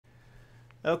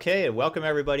Okay, welcome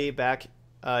everybody back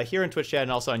here in Twitch chat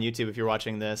and also on YouTube if you're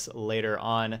watching this later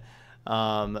on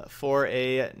for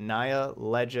a Naya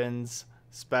Legends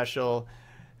special.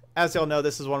 As y'all know,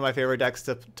 this is one of my favorite decks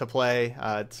to play.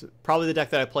 It's probably the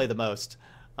deck that I play the most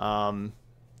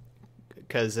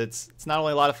because it's not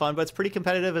only a lot of fun, but it's pretty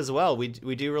competitive as well. We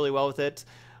do really well with it.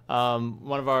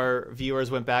 One of our viewers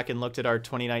went back and looked at our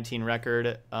 2019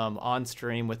 record on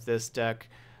stream with this deck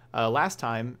last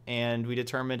time, and we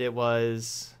determined it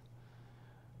was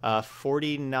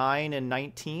 49 and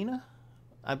 19,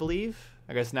 I believe.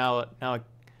 I guess now I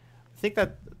think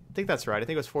that's right. I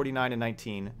think it was 49 and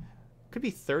 19. Could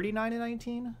be 39 and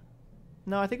 19.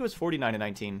 No, I think it was 49 and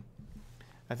 19.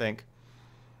 I think.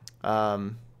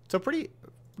 So pretty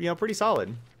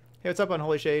solid. Hey, what's up,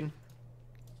 Unholy Shade?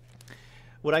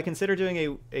 Would I consider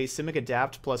doing a Simic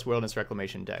Adapt plus Wilderness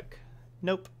Reclamation deck?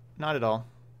 Nope, not at all.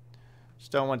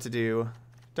 Just don't want to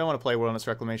play Wilderness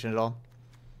Reclamation at all.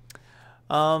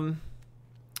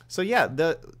 So yeah,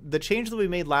 the change that we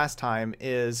made last time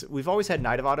is we've always had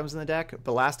Knight of Autumns in the deck,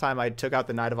 but last time I took out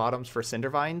the Knight of Autumns for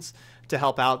Cindervines to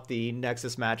help out the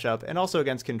Nexus matchup and also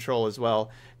against Control as well,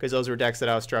 because those were decks that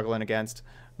I was struggling against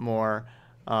more.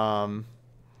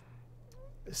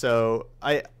 So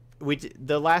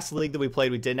the last league that we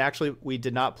played, we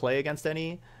did not play against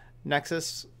any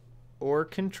Nexus or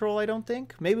Control, I don't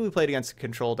think. Maybe we played against a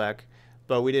Control deck,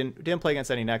 but we didn't play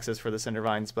against any Nexus for the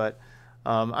Cindervines. But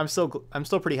I'm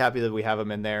still pretty happy that we have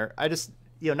them in there. I just,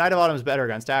 Knight of Autumn is better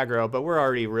against aggro, but we're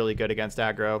already really good against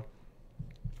aggro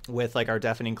with like our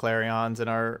Deafening Clarions and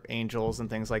our Angels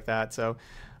and things like that. So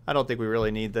I don't think we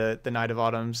really need the Knight of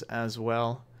Autumns as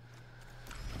well.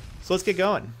 So let's get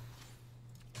going.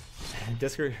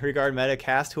 Disregard meta,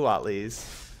 cast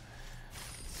Huatlis.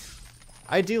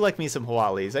 I do like me some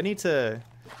Huatlis.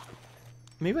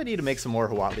 Maybe I need to make some more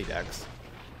Huatli decks.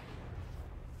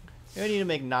 Maybe I need to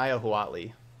make Naya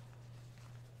Huatli.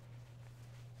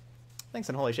 Thanks,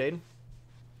 Unholy Shade.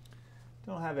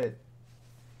 Don't have it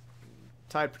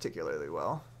tied particularly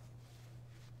well.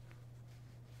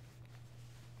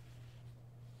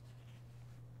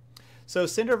 So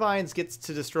Cindervines gets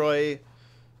to destroy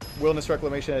Wilderness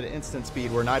Reclamation at instant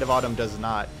speed, where Knight of Autumn does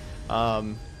not.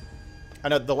 I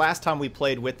know the last time we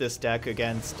played with this deck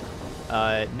against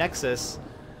Nexus,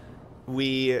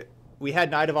 we had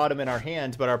Knight of Autumn in our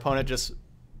hand, but our opponent just,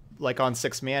 like on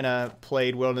 6 mana,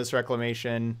 played Wilderness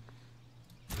Reclamation,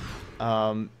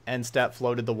 end step,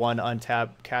 floated the 1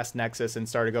 untapped, cast Nexus, and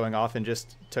started going off and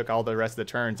just took all the rest of the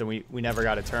turns, and we never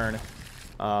got a turn.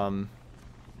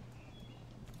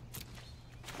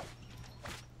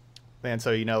 And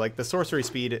so, like the sorcery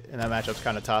speed in that matchup's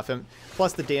kind of tough, and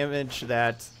plus the damage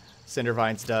that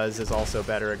Cindervines does is also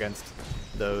better against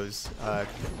those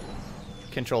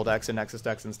Control decks and Nexus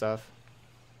decks and stuff.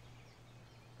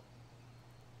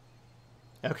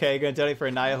 Okay, you're gonna donate for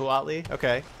a Naya Huatli?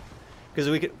 Okay, because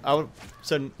we could.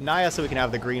 So Naya, so we can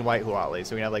have the green-white Huatli.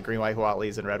 So we can have like green-white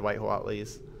Huatlis and red-white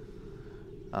Huatlis.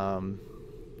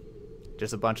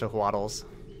 Just a bunch of Huatls.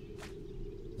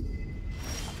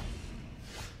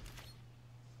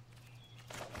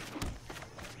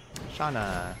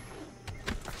 Shauna.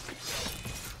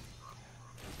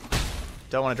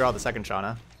 Don't want to draw the second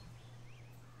Shauna.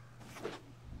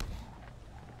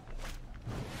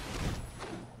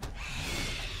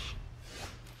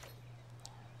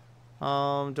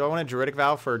 Do I want a Druidic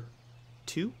Vow for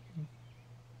 2?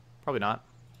 Probably not.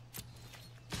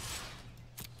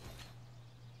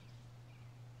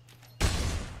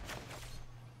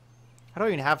 I don't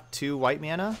even have 2 white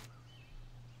mana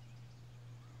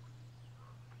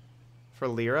for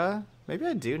Lyra. Maybe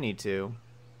I do need to.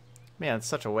 Man, it's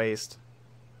such a waste.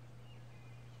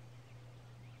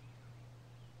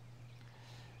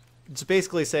 It's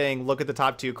basically saying, look at the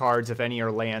top 2 cards. If any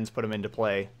are lands, put them into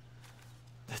play.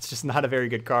 That's just not a very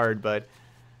good card, but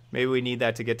maybe we need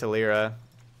that to get to Lyra.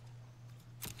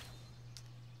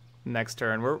 Next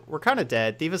turn. We're kind of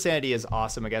dead. Thief of Sanity is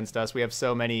awesome against us. We have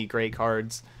so many great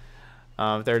cards.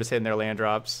 They're just hitting their land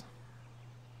drops.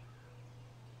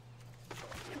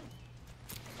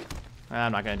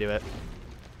 I'm not going to do it.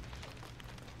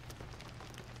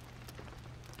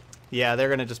 Yeah, they're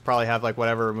going to just probably have like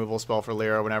whatever removal spell for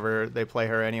Lyra whenever they play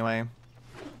her anyway.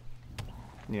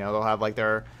 They'll have like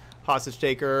their Hostage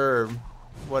Taker or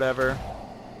whatever.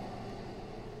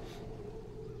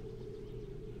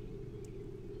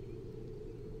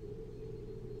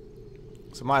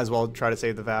 So might as well try to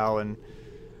save the Vow and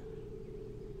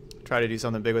try to do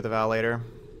something big with the Vow later.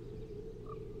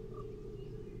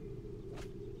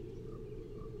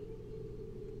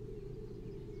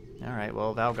 Alright,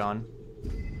 well, Vow gone.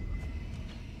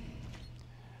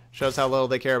 Shows how little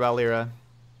they care about Lyra.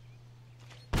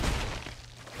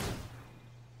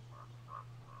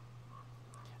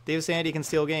 Davis Sandy can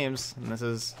steal games, and this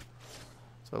is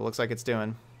what it looks like it's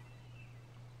doing.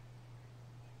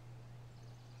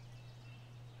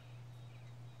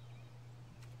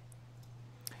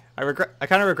 I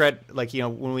kind of regret, like, you know,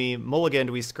 when we mulliganed,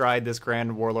 we scried this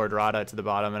Grand Warlord Rada to the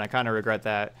bottom, and I kind of regret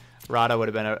that. Rada would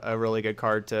have been a really good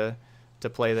card to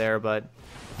play there, but,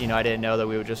 you know, I didn't know that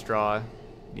we would just draw,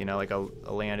 you know, like a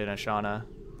land and a Shauna.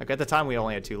 Like, at the time, we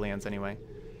only had 2 lands anyway.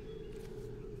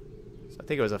 So I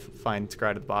think it was a fine scry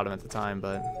at the bottom at the time,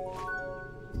 but...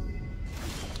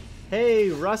 Hey,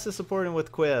 Russ is supporting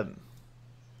with Quip.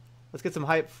 Let's get some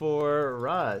hype for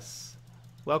Russ.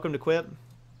 Welcome to Quip.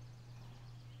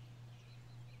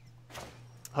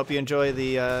 Hope you enjoy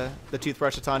the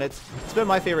toothbrush a ton. It's been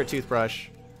my favorite toothbrush,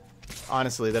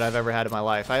 honestly, that I've ever had in my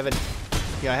life. I haven't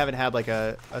had like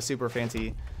a super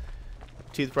fancy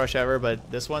toothbrush ever,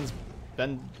 but this one's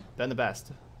been the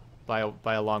best by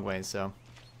a long way. So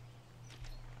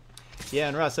yeah,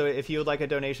 and Russ, so if you would like a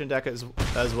donation deck as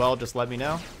well, just let me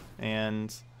know,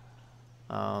 and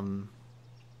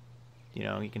you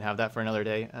know, you can have that for another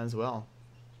day as well.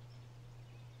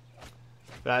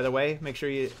 But either way, make sure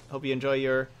hope you enjoy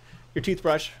your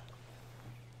toothbrush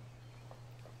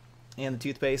and the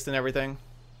toothpaste and everything.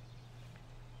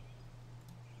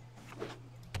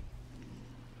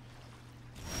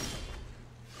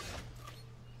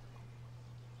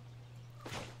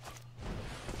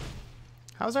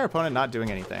 How's our opponent not doing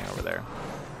anything over there?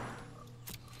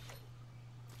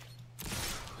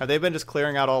 Have they been just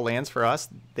clearing out all lands for us?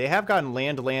 They have gotten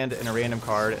land, and a random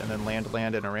card, and then land,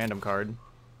 and a random card.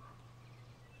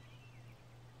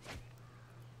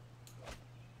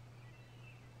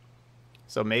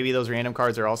 So maybe those random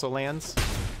cards are also lands.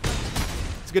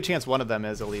 It's a good chance one of them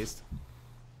is, at least.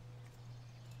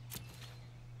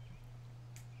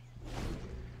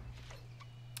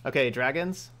 Okay,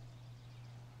 dragons.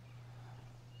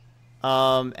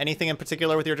 Anything in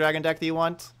particular with your dragon deck that you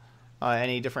want?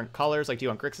 Any different colors? Like, do you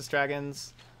want Grixis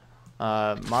dragons?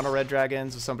 Mono red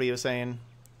dragons, as somebody was saying.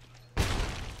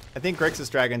 I think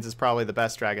Grixis dragons is probably the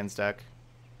best dragons deck.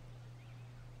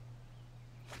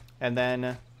 And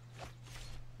then...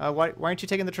 why aren't you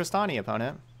taking the Tristani,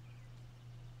 opponent?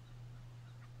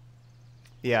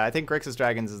 Yeah, I think Grixis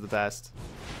Dragons is the best.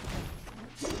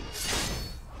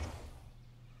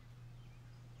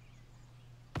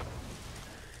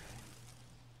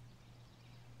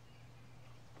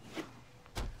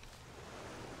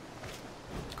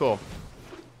 Cool.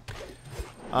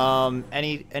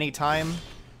 Any time?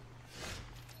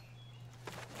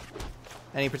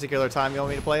 Any particular time you want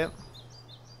me to play it?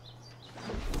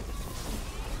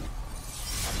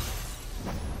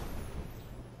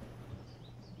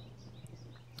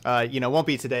 You know, won't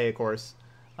be today, of course.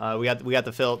 We got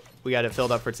it filled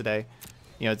up for today.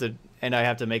 You know, and I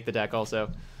have to make the deck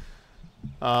also.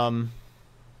 But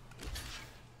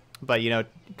you know,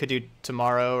 could do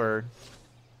tomorrow or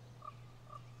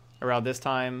around this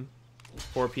time,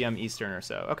 4 p.m. Eastern or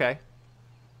so. Okay.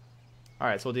 All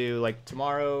right, so we'll do like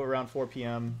tomorrow around 4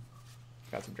 p.m.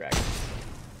 Got some dragons.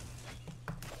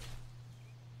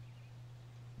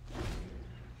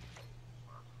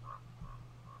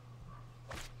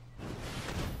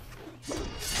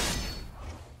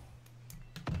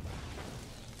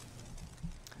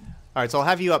 All right, so I'll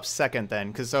have you up second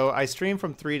then, because so I stream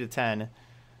from 3 to 10.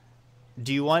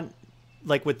 Do you want,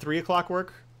 like, would 3 o'clock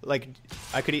work? Like,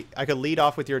 I could lead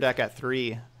off with your deck at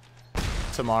 3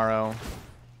 tomorrow,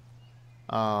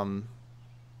 or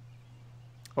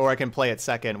I can play it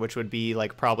second, which would be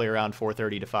like probably around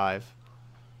 4:30 to 5.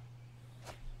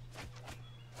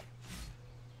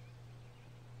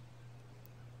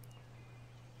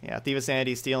 Yeah, Thief of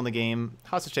Sanity stealing the game.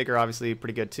 Hostage Taker obviously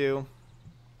pretty good too.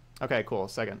 Okay, cool.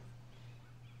 Second.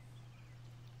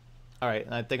 All right,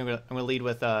 I think I'm gonna lead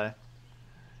with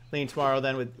leading tomorrow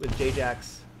then with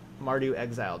J-Jack's Mardu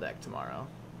Exile deck tomorrow.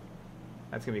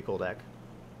 That's gonna be a cool deck.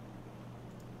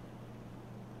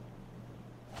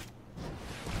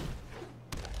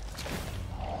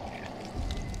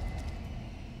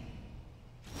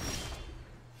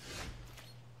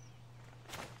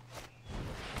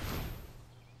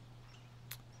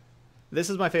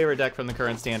 This is my favorite deck from the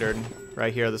current standard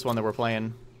right here. This one that we're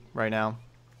playing right now.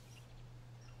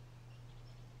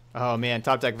 Oh man,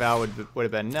 top deck Val would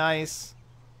have been nice.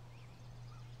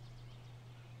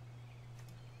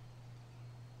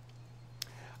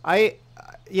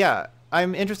 Yeah,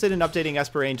 I'm interested in updating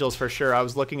Esper Angels for sure. I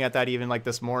was looking at that even like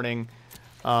this morning.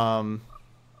 Trying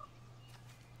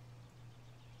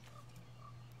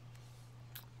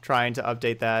to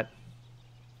update that.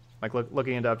 Like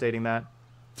looking into updating that.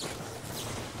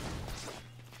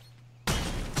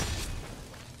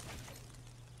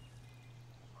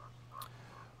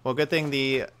 Well, good thing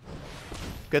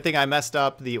I messed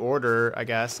up the order, I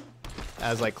guess,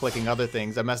 as like clicking other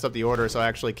things. I messed up the order, so I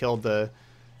actually killed the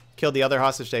other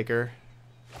hostage taker.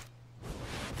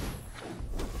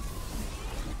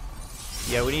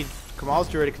 Yeah, we need Kamal's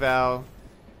Druidic Vow,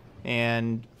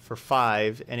 and for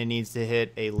 5, and it needs to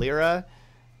hit a Lyra,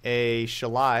 a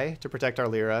Shalai to protect our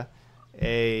Lyra,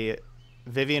 a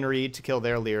Vivian Reed to kill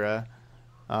their Lyra,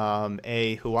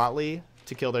 a Huatli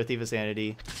to kill their Thief of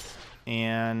Sanity,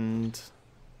 and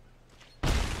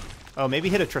oh, maybe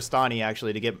hit a Tristani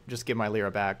actually to just get my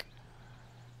Lyra back.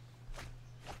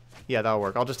 Yeah, that'll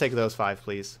work. I'll just take those 5,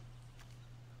 please.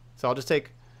 So I'll just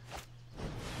take.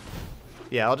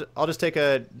 Yeah, I'll just take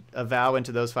a vow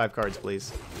into those 5 cards,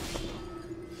 please.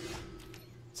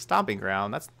 Stomping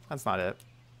Ground. That's not it.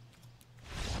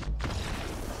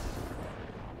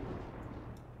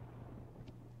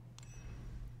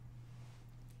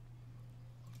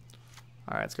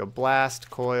 All right, let's go Blast,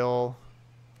 Coil,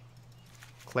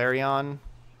 Clarion.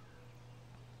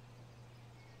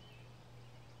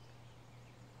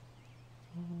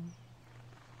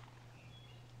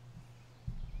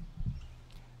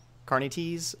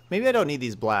 Carnites. Maybe I don't need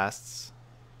these blasts.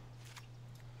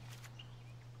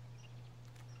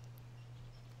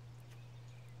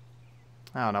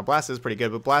 I don't know. Blast is pretty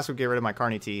good, but Blast would get rid of my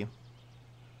Carnity.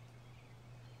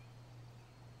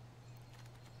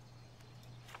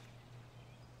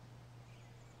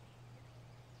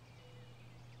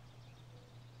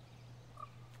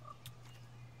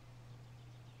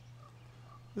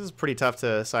 This is pretty tough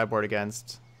to sideboard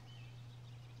against.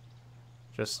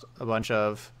 Just a bunch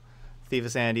of Thief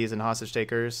of Sanities and Hostage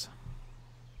Takers.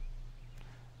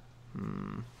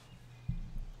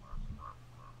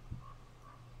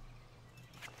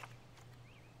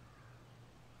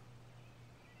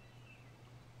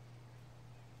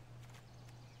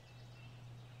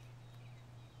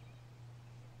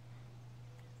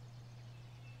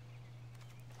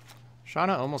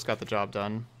 Shauna almost got the job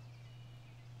done.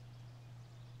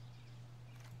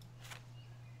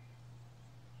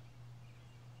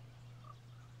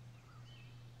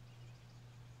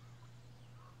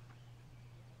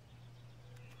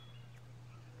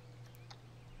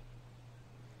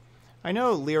 I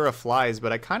know Lyra flies,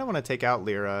 but I kind of want to take out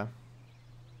Lyra.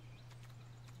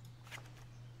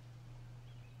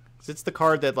 'Cause it's the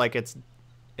card that, like, if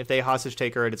they hostage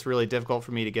take her, it's really difficult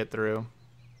for me to get through.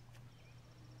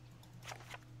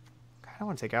 I don't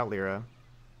want to take out Lyra.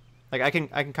 Like, I can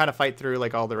kind of fight through,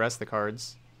 like, all the rest of the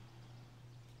cards.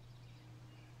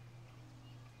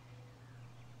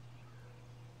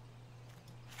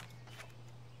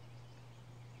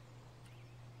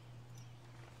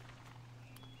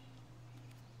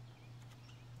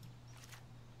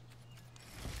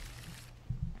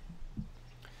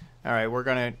 All right, we're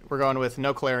going with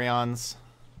no Clarions.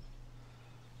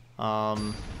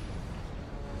 And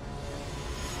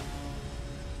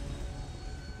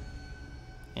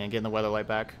getting the Weatherlight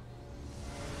back.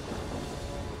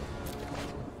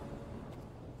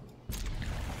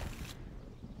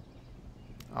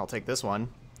 I'll take this one.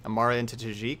 Amara into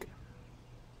Tajik.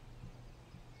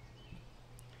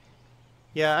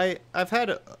 Yeah, I've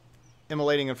had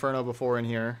Immolating Inferno before in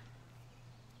here.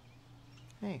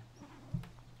 Hey.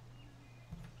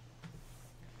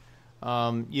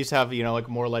 Used to have, like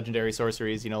more legendary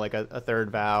sorceries, like a third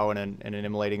vow and an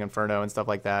Immolating Inferno and stuff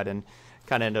like that, and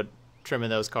kind of end up trimming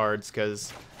those cards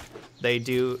because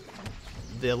the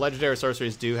legendary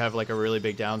sorceries do have like a really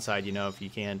big downside. If you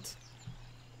can't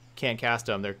cast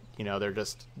them, they're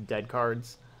just dead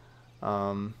cards.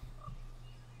 Yeah,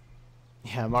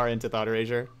 Mara into Thought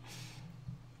Erasure.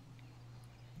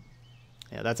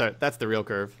 Yeah, that's the real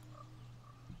curve.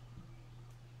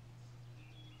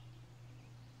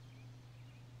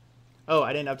 Oh,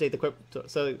 I didn't update the Quip.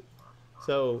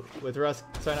 So with Russ,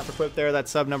 sign up for Quip there. That's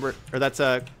sub number, or that's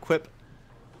Quip.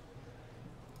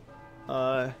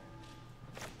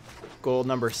 Gold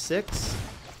number 6.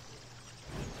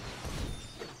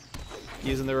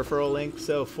 Using the referral link.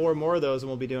 So 4 more of those, and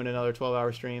we'll be doing another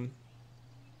 12-hour stream.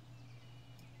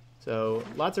 So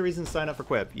lots of reasons to sign up for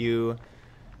Quip. You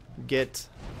get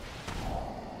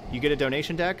a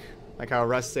donation deck, like how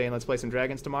Russ is saying, let's play some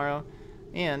dragons tomorrow.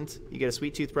 And you get a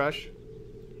sweet toothbrush.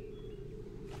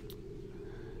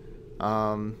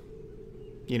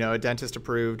 A dentist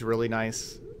approved, really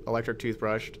nice electric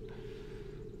toothbrush.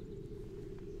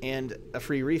 And a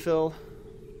free refill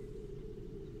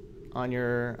on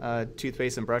your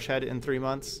toothpaste and brush head in 3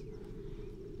 months.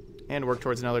 And work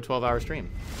towards another 12-hour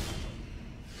stream.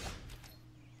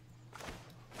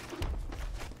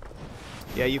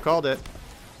 Yeah, you called it.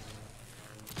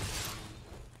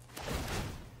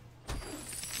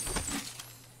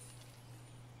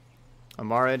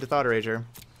 Amara into Thought Erasure.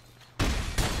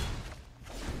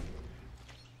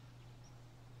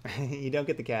 You don't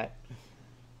get the cat.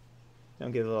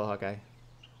 Don't get the little Hawkeye.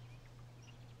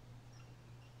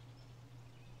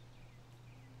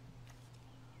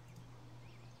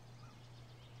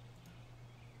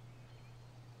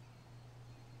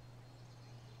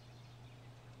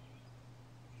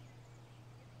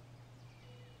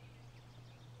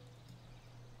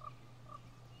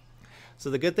 So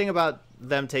the good thing about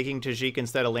them taking Tajik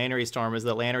instead of Lannery Storm is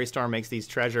that Lannery Storm makes these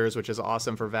treasures, which is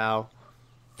awesome for Val.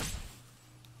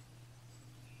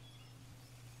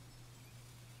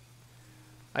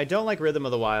 I don't like Rhythm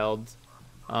of the Wild.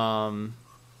 Rhythm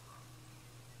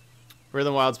of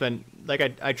the Wild's been...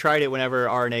 Like, I tried it whenever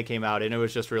RNA came out, and it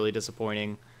was just really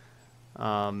disappointing.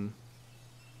 I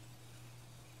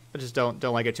just don't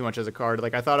like it too much as a card.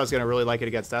 Like, I thought I was going to really like it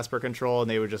against Esper Control,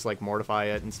 and they would just, like, mortify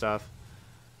it and stuff.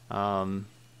 I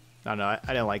don't know. I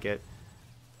didn't like it.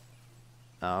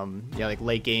 Yeah, like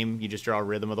late game, you just draw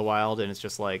Rhythm of the Wild, and it's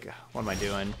just like, what am I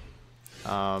doing?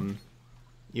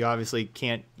 You obviously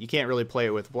can't really play it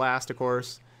with Blast, of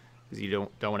course, because you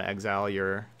don't want to exile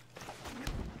your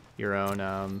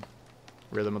own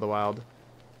Rhythm of the Wild.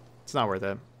 It's not worth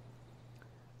it.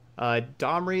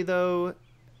 Domri though,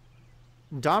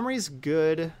 Domri's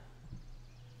good.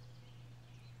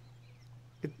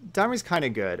 Domri's kind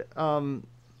of good.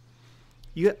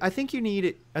 I think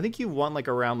you want like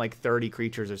around like 30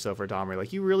 creatures or so for Domri.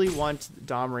 Like you really want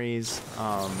Domri's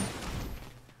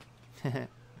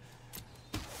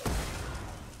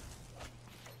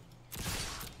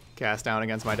cast down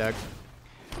against my deck.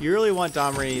 You really want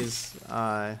Domri's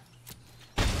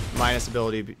minus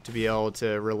ability to be able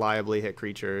to reliably hit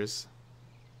creatures.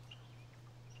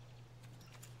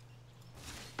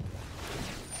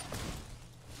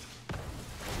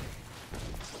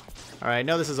 Alright, I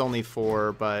know this is only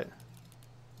 4, but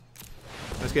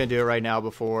I'm just going to do it right now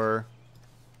before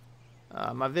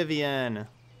my Vivian.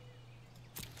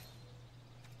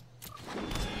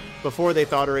 Before they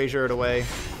Thought Erasure it away.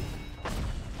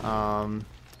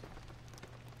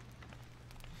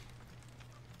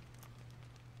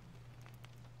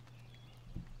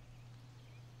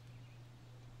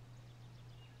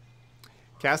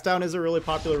 Cast Down is a really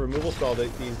popular removal spell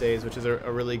these days, which is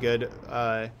a really good...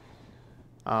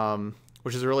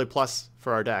 which is a really plus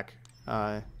for our deck.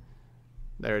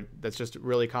 That's just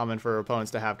really common for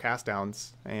opponents to have cast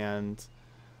downs, and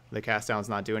the cast downs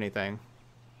not do anything.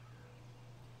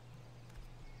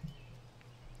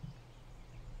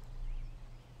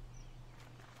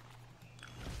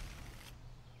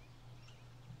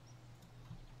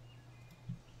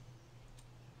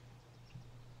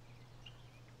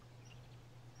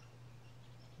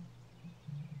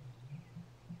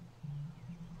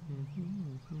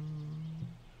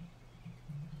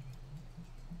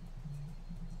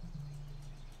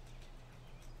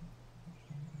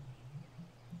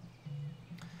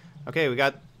 Okay, we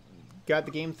got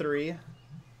the game 3. I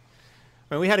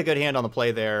mean, we had a good hand on the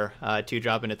play there,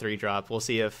 2-drop into 3-drop. We'll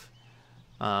see if,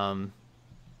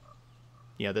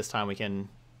 this time we can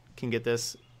get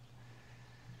this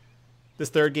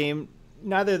third game.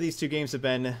 Neither of these two games have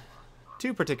been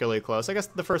too particularly close. I guess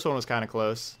the first one was kind of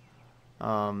close.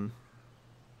 Our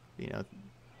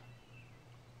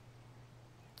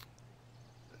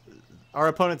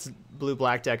opponent's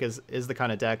blue-black deck is the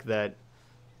kind of deck that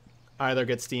either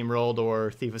gets steamrolled or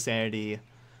Thief of Sanity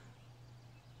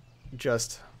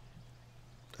just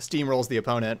steamrolls the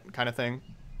opponent kind of thing.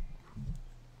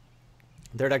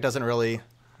 Their deck doesn't really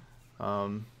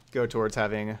go towards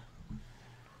having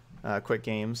quick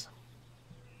games.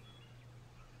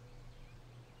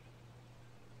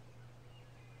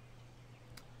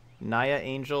 Naya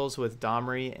Angels with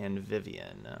Domri and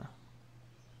Vivian.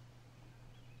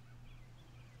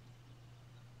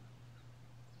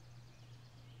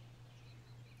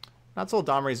 Not so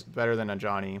Domri's better than a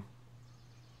Johnny.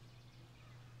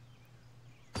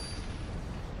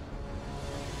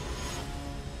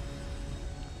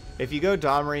 If you go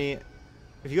Domri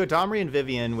and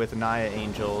Vivian with Naya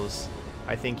Angels,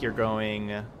 I think you're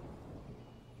going... I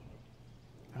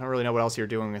don't really know what else you're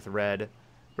doing with red,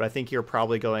 but I think you're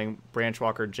probably going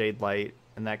Branchwalker, Jade Light,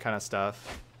 and that kind of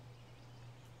stuff.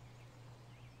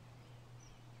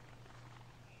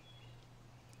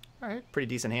 Alright, pretty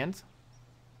decent hand.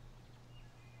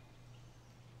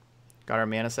 Got our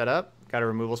mana set up. Got a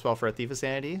removal spell for a Thief of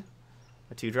Sanity.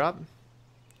 A 2-drop.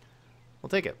 We'll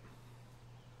take it.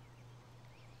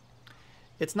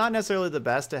 It's not necessarily the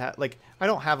best to have... Like, I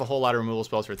don't have a whole lot of removal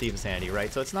spells for Thief of Sanity,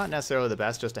 right? So it's not necessarily the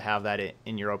best just to have that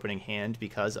in your opening hand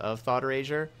because of Thought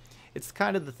Erasure. It's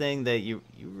kind of the thing that you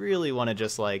really want to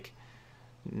just, like...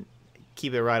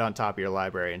 keep it right on top of your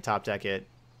library and top deck it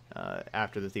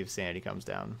after the Thief's Sanity comes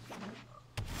down.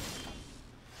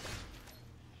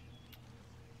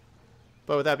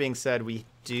 But with that being said, we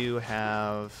do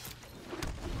have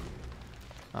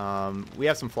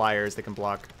some flyers that can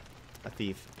block a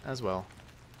thief as well.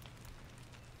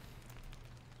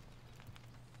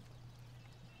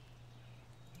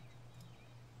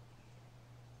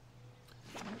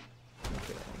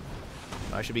 Okay.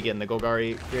 I should be getting the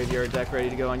Golgari Graveyard deck ready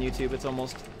to go on YouTube. It's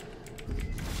almost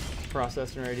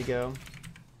processed and ready to go.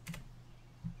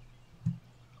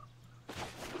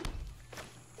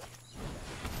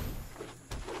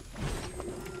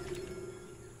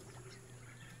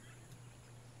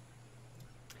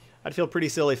 I'd feel pretty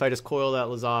silly if I just coiled out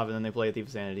Lazav and then they play a Thief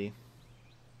of Sanity.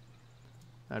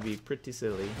 That'd be pretty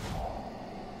silly.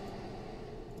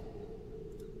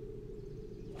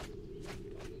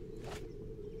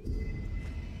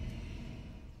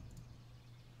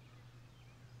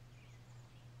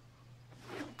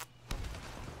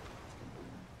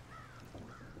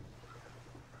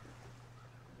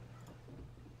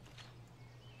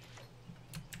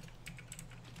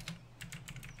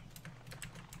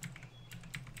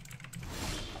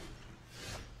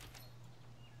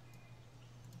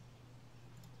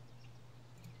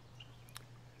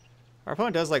 Our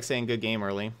opponent does like saying good game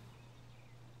early.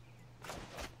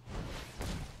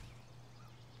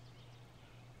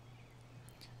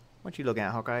 What you looking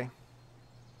at, Hawkeye?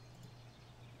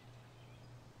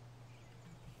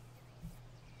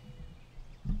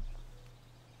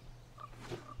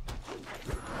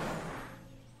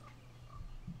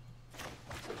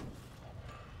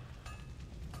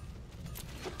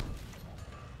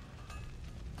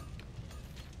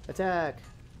 Attack!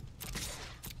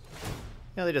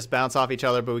 Yeah, they just bounce off each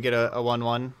other, but we get a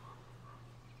 1-1.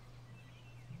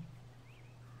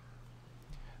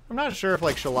 I'm not sure if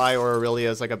like Shalai or Aurelia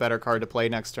is like a better card to play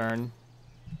next turn.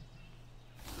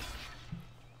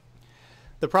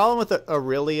 The problem with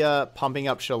Aurelia pumping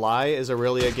up Shalai is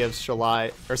Aurelia gives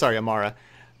Shalai, or sorry, Amara.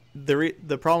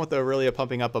 The problem with Aurelia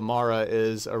pumping up Amara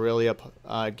is Aurelia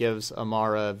gives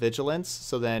Amara Vigilance,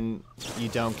 so then you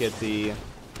don't get the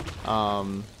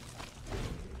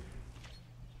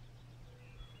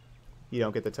you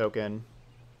don't get the token.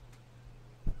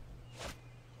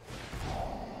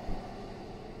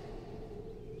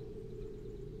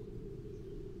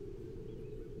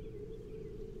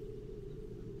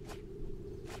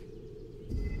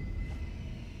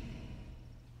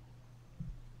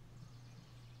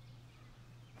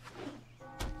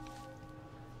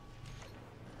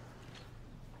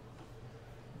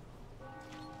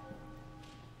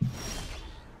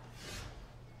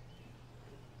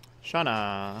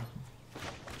 Shana.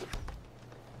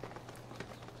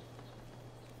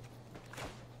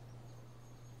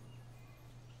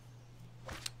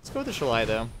 Let's go with the Shalai,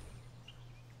 though.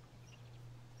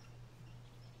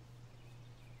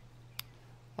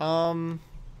 I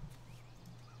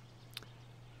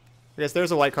guess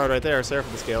there's a white card right there, Seraph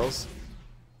of the Scales.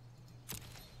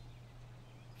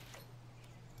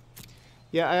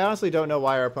 Yeah, I honestly don't know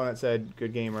why our opponent said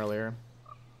good game earlier,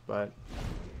 but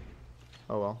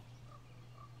oh well.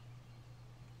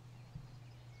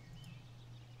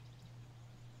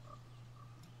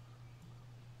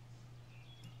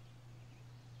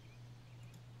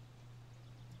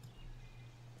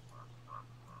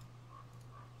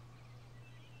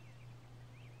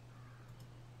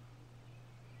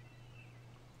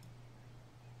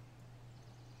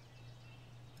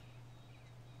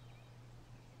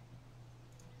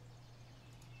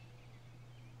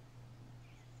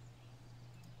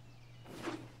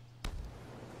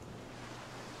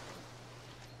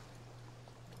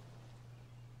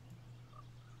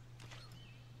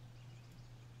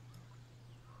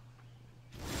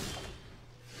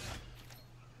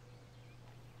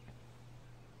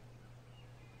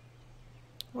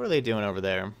 What are they doing over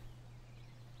there?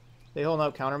 They holding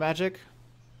out counter magic?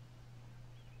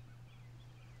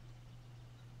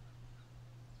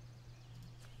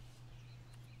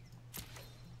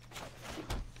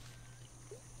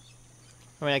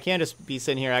 I mean, I can't just be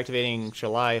sitting here activating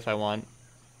Shalai if I want.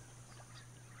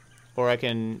 Or I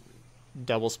can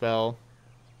double spell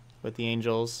with the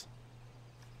angels.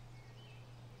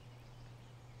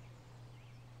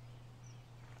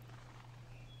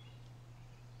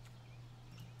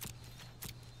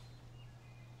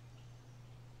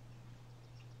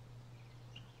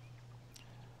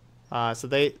 So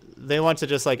they want to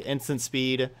just like instant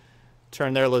speed,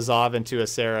 turn their Lazav into a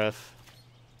Seraph.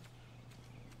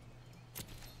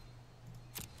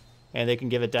 And they can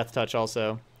give it Death Touch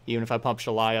also, even if I pump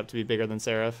Shalai up to be bigger than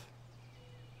Seraph.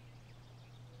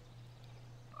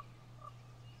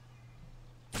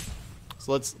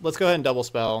 So let's go ahead and double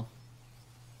spell.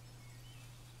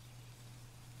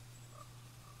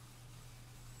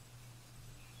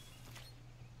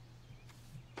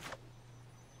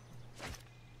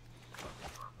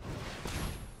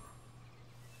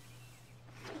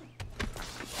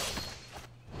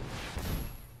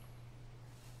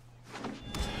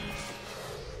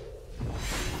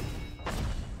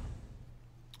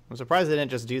 I'm surprised they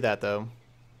didn't just do that, though.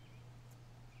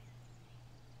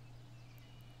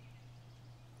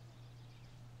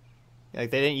 Like,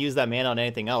 they didn't use that mana on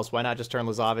anything else. Why not just turn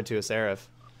Lazav into a Seraph?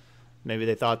 Maybe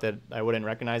they thought that I wouldn't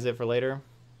recognize it for later.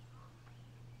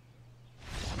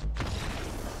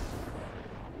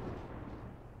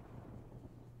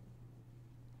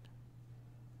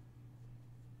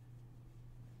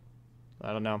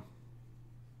 I don't know.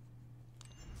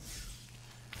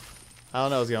 I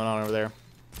don't know what's going on over there.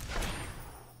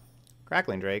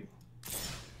 Crackling Drake.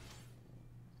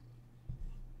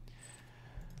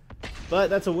 But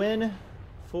that's a win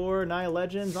for Naya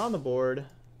Legends on the board.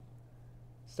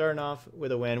 Starting off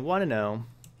with a win, 1-0.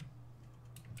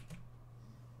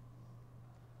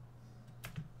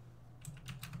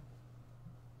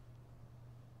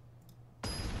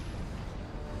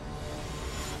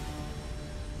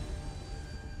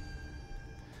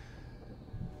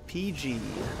 PG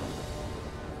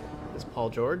is Paul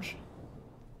George.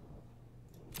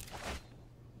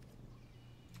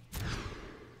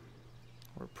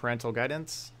 Or parental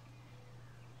guidance.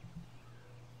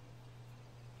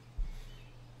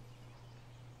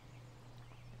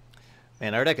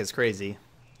 Man, our deck is crazy.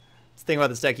 Let's think about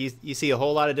this deck. You see a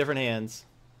whole lot of different hands.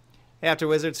 After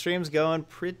Wizard stream's going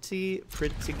pretty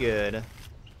good.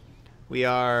 We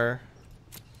are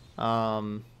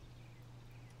 5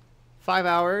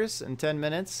 hours and 10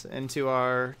 minutes into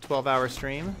our 12-hour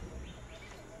stream.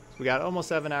 So we got almost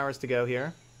 7 hours to go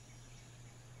here.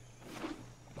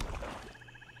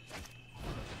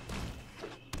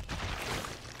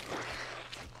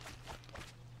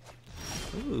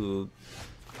 Ooh.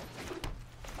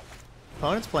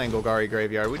 Opponent's playing Golgari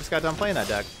Graveyard. We just got done playing that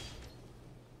deck.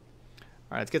 All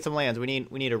right, let's get some lands. We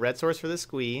need a red source for this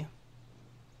squee.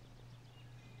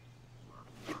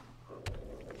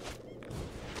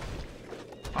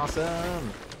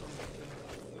 Awesome.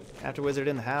 After Wizard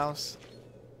in the house.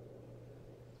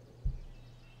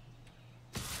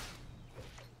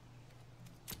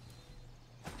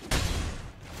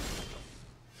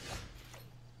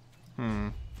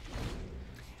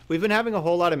 We've been having a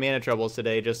whole lot of mana troubles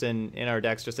today, just in our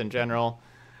decks, just in general.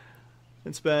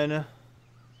 It's been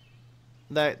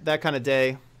that kind of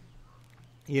day.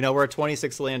 You know, we're a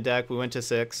 26 land deck. We went to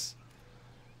 6.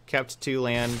 Kept 2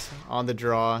 lands on the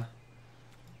draw.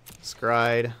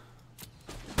 Scryed.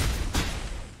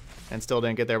 And still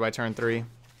didn't get there by turn 3.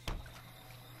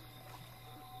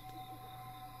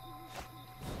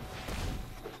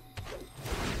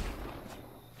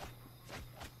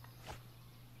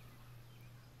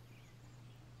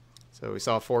 So we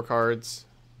saw 4 cards.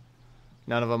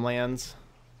 None of them lands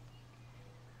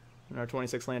in our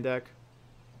 26 land deck.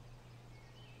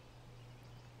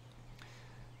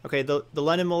 Okay, the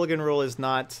London Mulligan rule is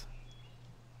not...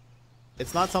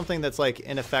 It's not something that's like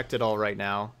in effect at all right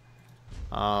now.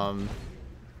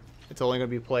 It's only going to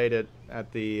be played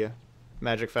at the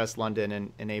Magic Fest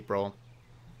London in April.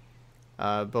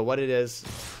 But what it is,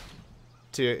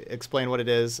 to explain what it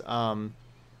is...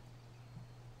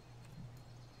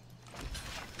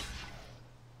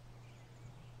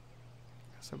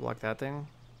 So block that thing.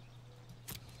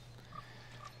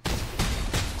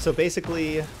 So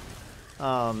basically, you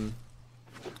know,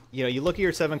 you look at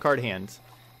your 7-card hand.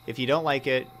 If you don't like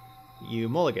it, you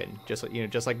mulligan, just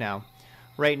like now.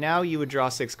 Right now, you would draw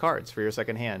 6 cards for your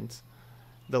second hand.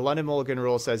 The London Mulligan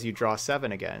rule says you draw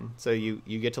 7 again, so you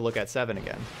get to look at 7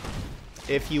 again.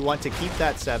 If you want to keep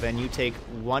that 7, you take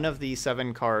one of the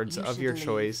 7 cards of your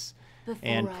choice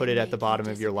and put it at the bottom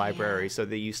of your library, so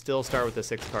that you still start with a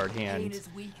 6-card hand,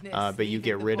 but you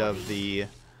get rid of the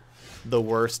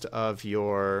worst of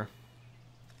your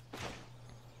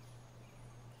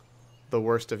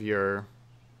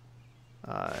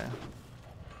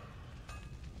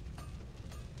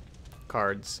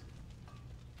cards.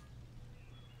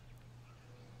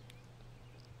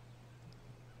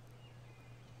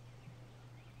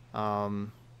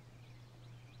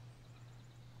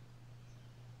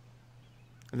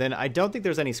 And then I don't think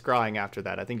there's any scrying after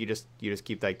that. I think you just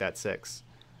keep like that 6.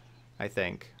 I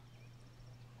think.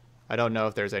 I don't know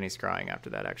if there's any scrying after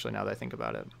that, actually, now that I think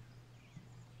about it.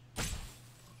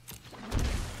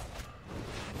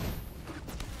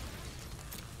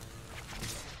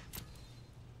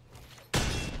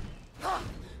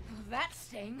 That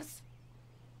stings.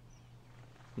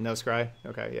 No scry?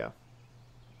 Okay, yeah.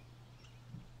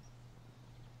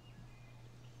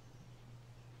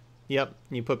 Yep,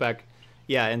 you put back...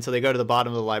 Yeah, and so they go to the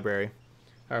bottom of the library.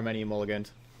 However many you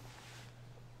mulliganed.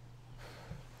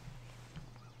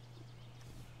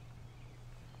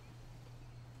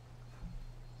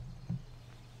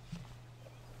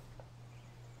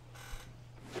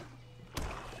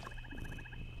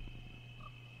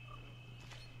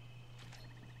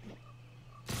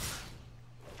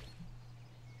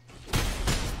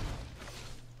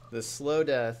 The slow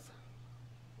death.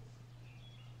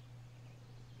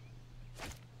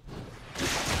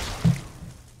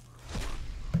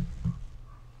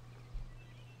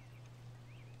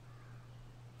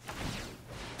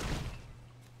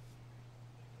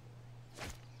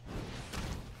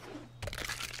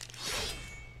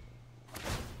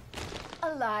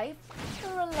 Alive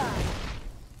or alive?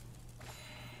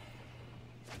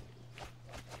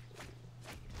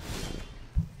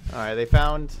 Alright, they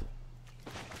found...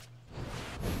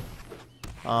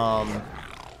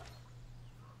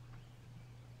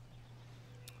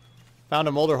 Found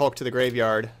a Molder Hulk to the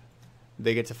graveyard.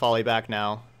 They get to volley back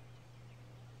now.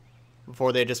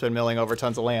 Before they had just been milling over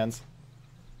tons of lands.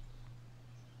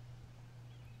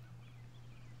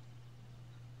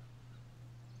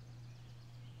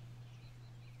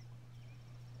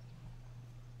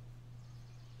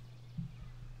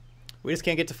 We just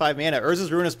can't get to 5 mana. Urza's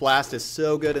Ruinous Blast is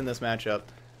so good in this matchup.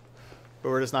 But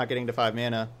we're just not getting to 5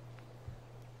 mana.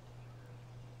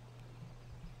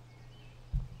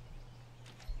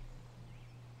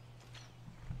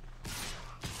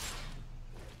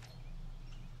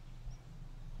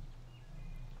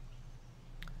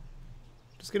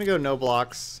 Just gonna go no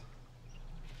blocks.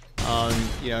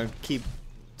 You know, keep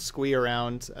Squee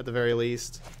around at the very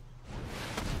least.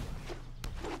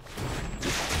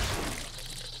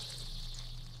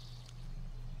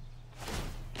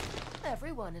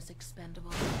 Everyone is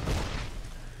expendable.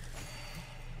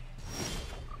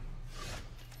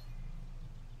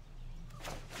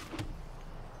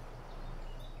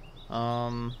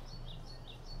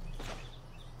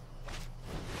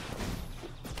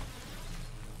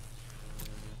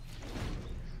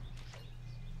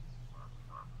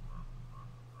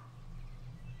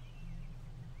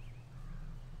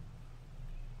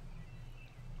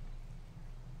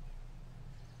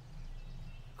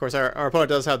 Of course, our opponent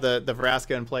does have the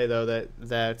Vraska in play, though, that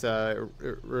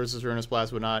Urza's Ruinous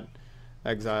Blast would not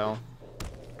exile.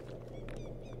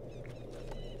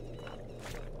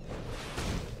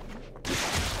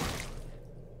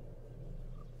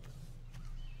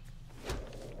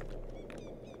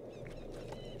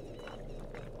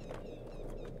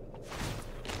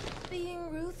 Being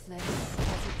ruthless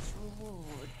has its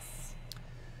rewards.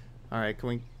 All right,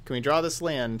 can we draw this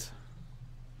land?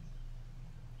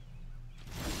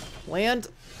 Land?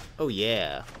 Oh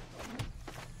yeah.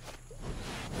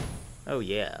 Oh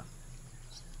yeah.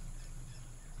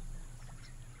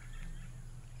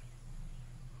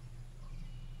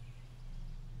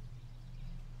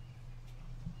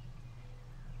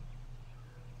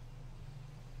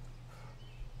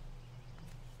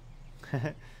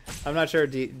 I'm not sure,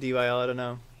 DYL, I don't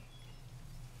know.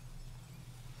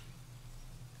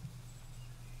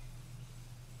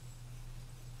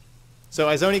 So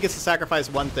Izoni gets to sacrifice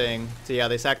one thing. So yeah,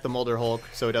 they sack the Molder Hulk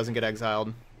so it doesn't get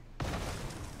exiled.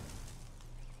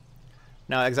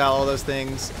 Now exile all those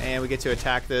things, and we get to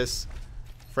attack this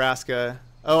Vraska.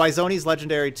 Oh, Izoni's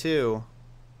legendary too.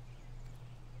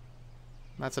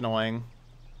 That's annoying.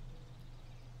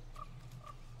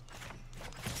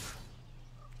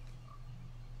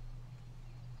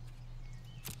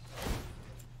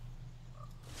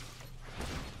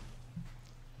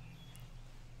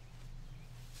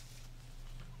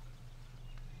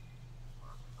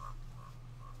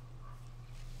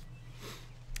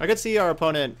 I could see our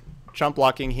opponent chump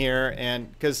blocking here,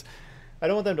 and because I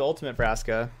don't want them to ultimate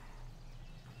Vraska.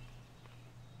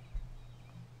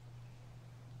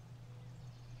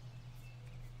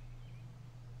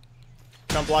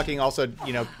 Chump blocking also,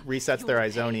 you know, resets their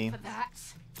Izoni.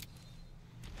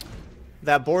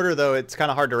 That border, though, it's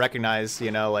kind of hard to recognize, you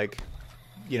know, like,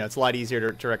 you know, it's a lot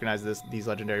easier to recognize these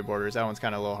legendary borders. That one's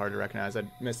kind of a little hard to recognize. I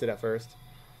missed it at first.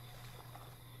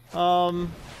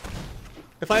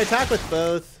 If I attack with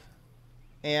both,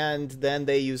 and then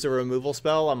they use a removal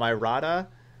spell on my Rada,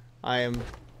 you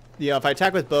know, if I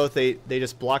attack with both, they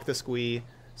just block the Squee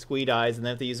dies, and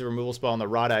then if they use a removal spell on the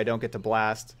Rada, I don't get to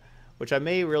blast, which I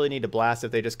may really need to blast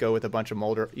if they just go with a bunch of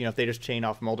Molder, you know, if they just chain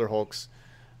off Molder Hulks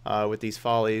with these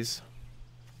follies.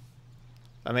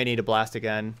 I may need to blast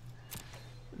again.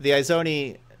 The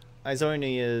Izoni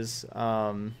is,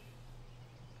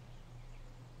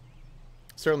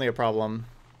 certainly a problem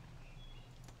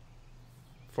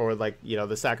for, like, you know,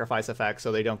 the sacrifice effect,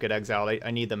 so they don't get exiled.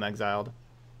 I need them exiled.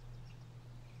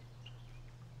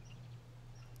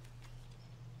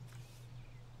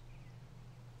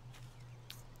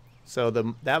 So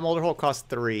that Molder Hulk costs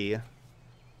 3.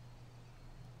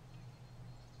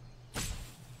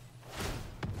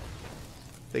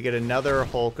 They get another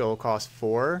Hulk, it'll cost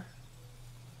 4.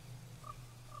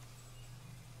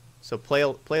 So play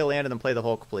a land and then play the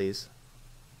Hulk, please.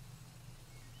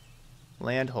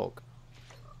 Land Hulk.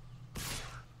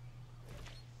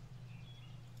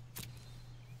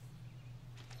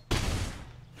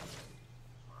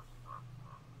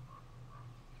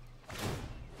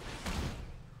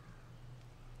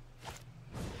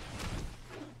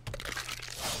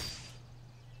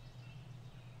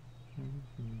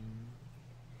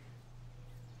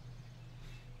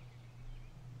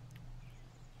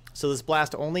 So this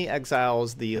blast only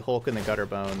exiles the Hulk and the Gutter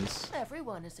Bones.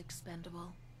 Everyone is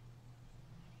expendable.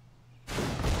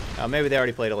 Maybe they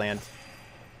already played a land.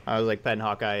 I was like petting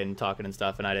Hawkeye and talking and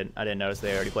stuff, and I didn't notice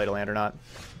they already played a land or not.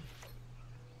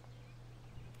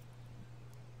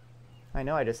 I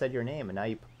know, I just said your name, and now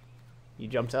you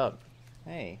jumped up.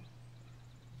 Hey.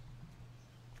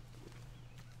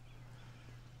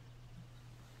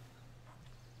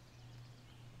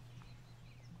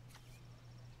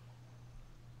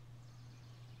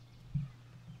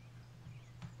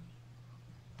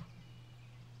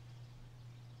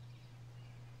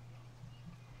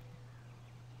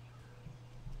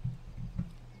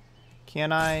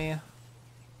 Can I... I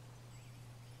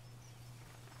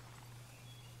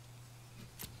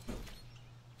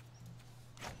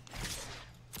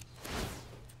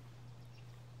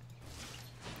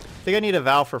think I need a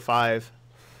Vow for 5.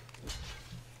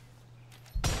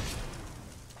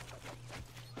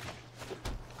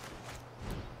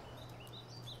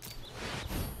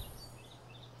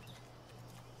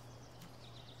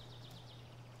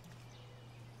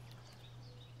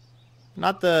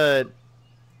 Not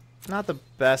the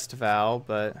best Vow,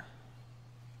 but...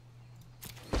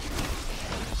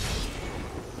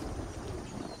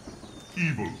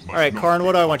 Alright, Karn,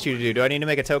 what do I want you to do? Do I need to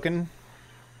make a token?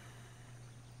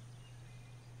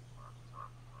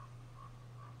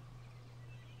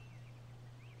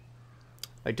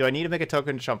 Like, do I need to make a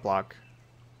token to chump block?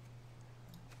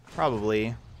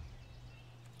 Probably.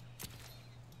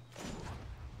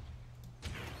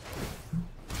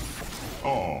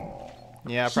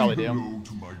 Yeah, I probably do.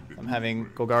 I'm having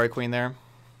Golgari Queen there.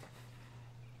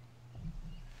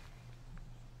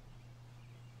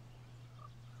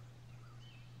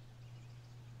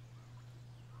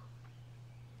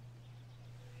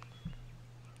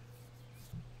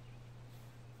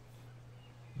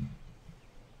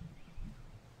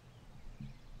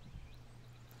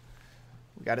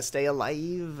 We gotta stay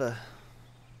alive.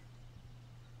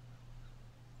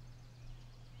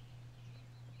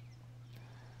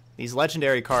 These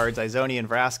legendary cards, Izoni and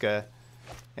Vraska,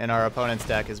 in our opponent's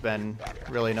deck has been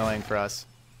really annoying for us.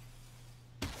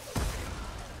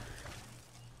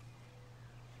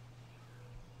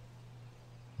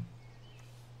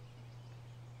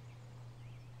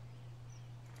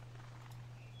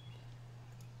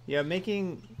 Yeah,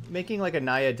 making like a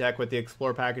Naya deck with the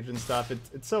Explore package and stuff,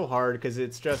 it's so hard because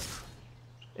it's just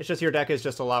your deck is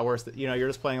just a lot worse. You know, you're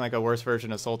just playing like a worse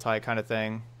version of Sultai kind of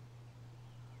thing.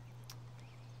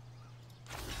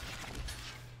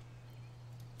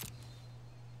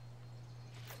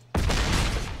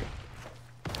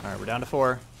 Alright, we're down to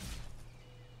 4.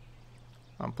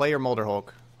 Play your Molder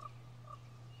Hulk.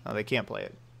 Oh, they can't play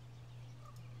it.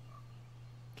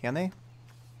 Can they?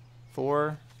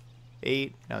 4,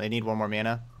 8. No, they need 1 more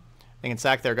mana. They can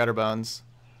sack their Gutter Bones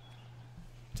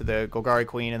to the Golgari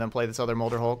Queen and then play this other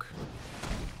Molder Hulk.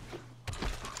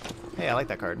 Hey, I like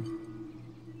that card.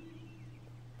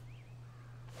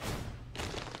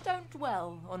 Don't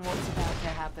dwell on what's about to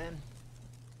happen.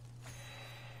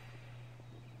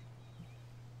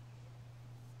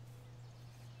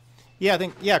 Yeah, I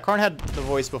think, yeah, Karn had the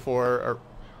voice before, or,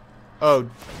 oh,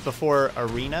 before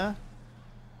Arena?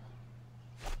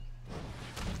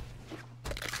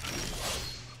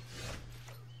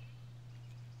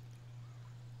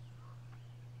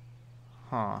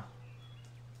 Huh.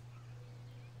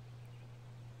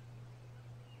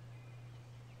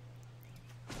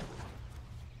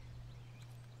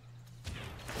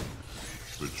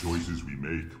 The choices we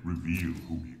make reveal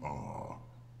who we are.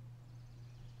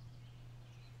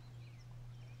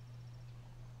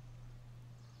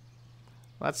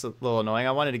 Well, that's a little annoying.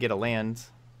 I wanted to get a land.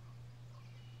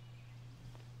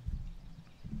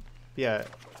 Yeah.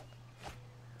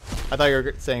 I thought you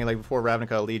were saying like before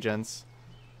Ravnica Allegiance.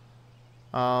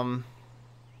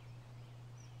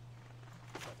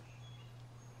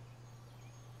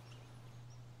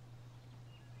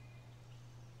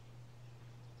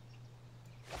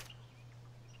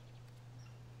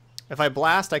 If I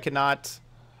blast, I cannot...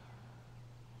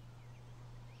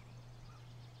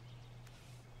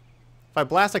 If I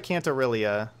blast, I can't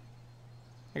Aurelia.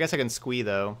 I guess I can squee,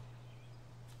 though.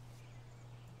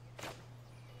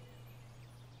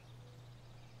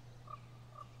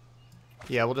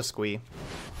 Yeah, we'll just squee.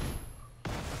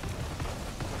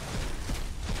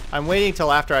 I'm waiting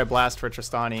till after I blast for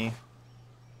Tristani.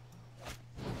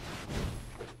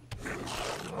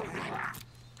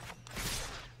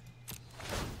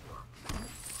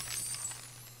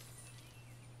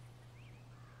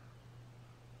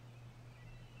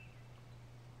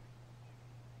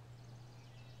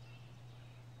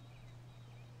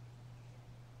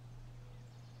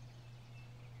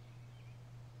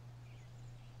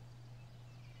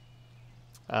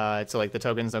 So like the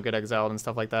tokens don't get exiled and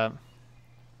stuff like that.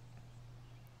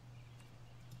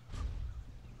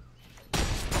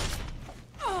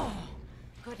 Oh,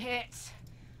 good hit.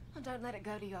 And don't let it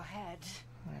go to your head.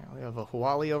 All right, we have a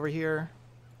Huali over here.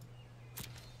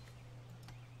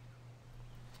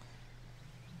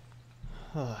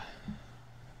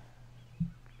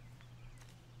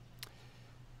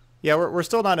 Yeah, we're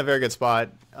still not in a very good spot,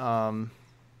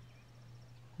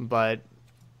 but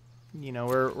you know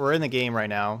we're in the game right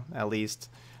now at least.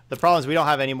 The problem is we don't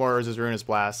have any more Urza's Ruinous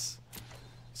Blasts,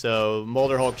 so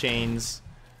Molder Hulk chains,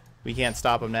 we can't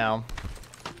stop him now.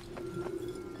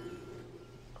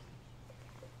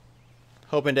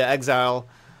 Hoping to exile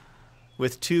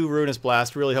with 2 Ruinous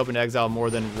Blasts, really hoping to exile more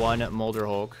than 1 Molder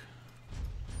Hulk.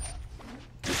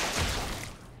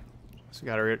 So we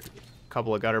got a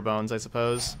couple of Gutter Bones, I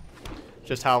suppose.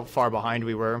 Just how far behind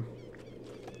we were.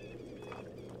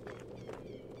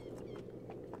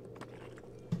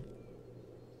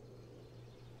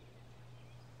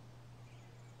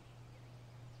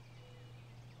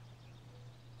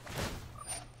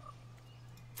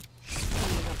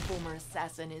 Being a former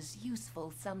assassin is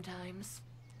useful sometimes.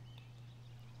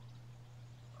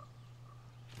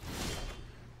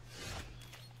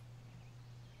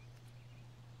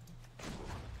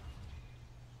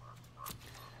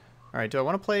 Alright, do I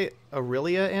want to play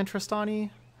Aurelia and Tristani?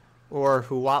 Or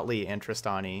Huatli and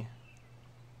Tristani?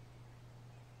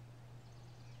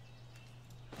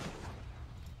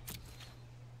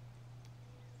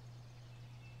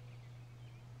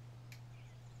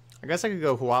 I guess I could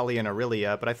go Huatli and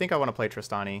Aurelia, but I think I want to play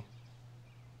Tristani.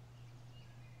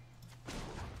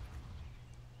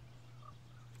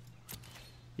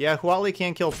 Yeah, Huatli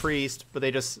can kill Priest, but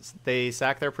they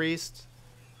sack their Priest.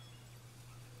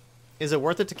 Is it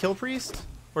worth it to kill Priest?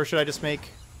 Or should I just make...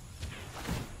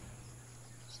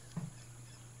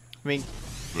 I mean,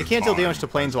 it can't deal damage to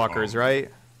Planeswalkers,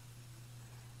 right?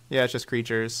 Yeah, it's just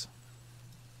creatures.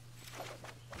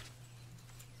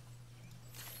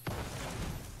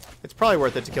 It's probably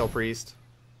worth it to kill Priest.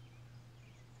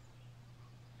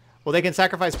 Well, they can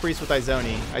sacrifice Priest with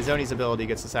Izoni. Izoni's ability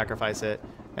gets to sacrifice it.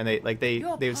 And they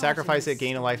would sacrifice it,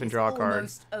 gain a life, and draw a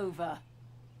card. Over.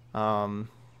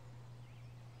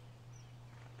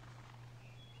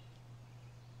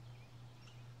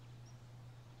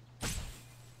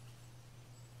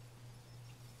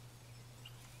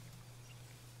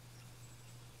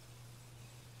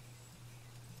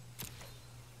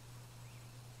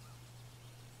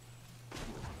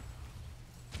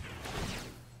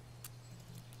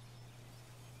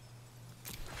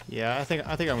 Yeah, I think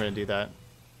I'm gonna do that.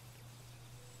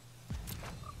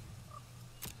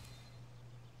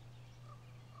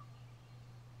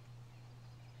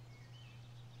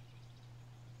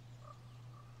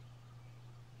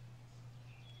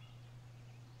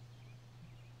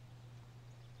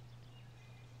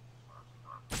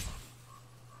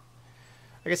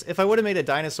 I guess if I would have made a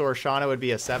dinosaur, Shauna would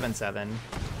be a 7/7.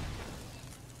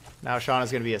 Now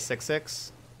Shauna's gonna be a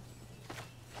 6/6.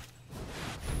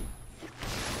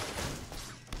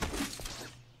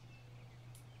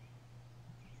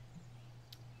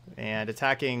 And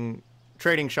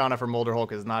trading Shauna for Molder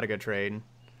Hulk is not a good trade.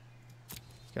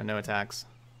 He's got no attacks.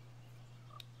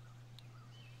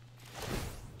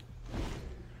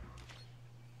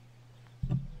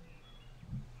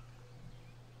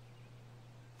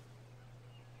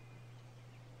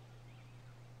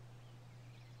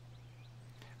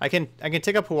 I can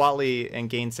take up Huatli and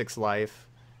gain 6 life.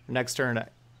 Next turn,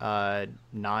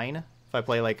 9. If I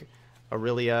play like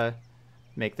Aurelia,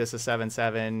 make this a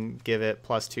 7/7, give it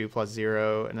 +2,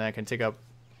 +0, and then I can take up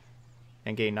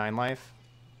and gain 9 life.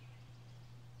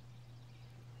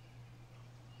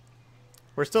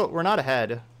 We're not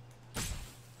ahead.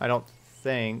 I don't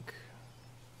think.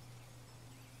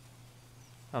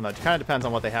 I don't know. It kind of depends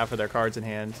on what they have for their cards in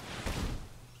hand.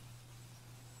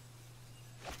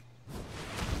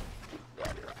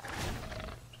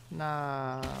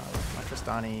 Nah.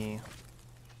 Tristani.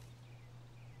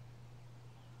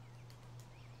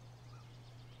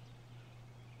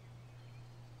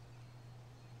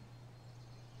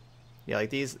 Yeah, like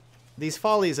these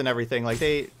follies and everything, like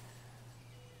they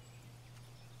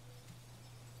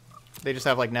just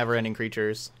have like never-ending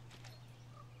creatures.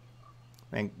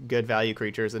 And good value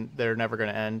creatures, and they're never going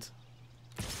to end.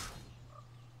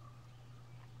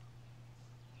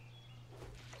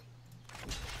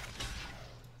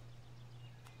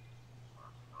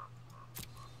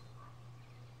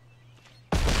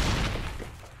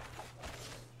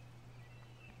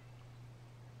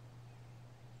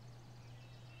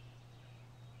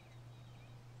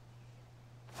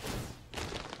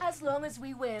 As long as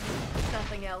we win,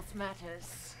 nothing else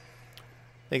matters.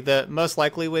 I think the most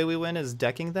likely way we win is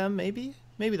decking them, maybe?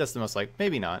 Maybe that's the most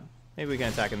maybe not. Maybe we can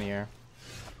attack in the air.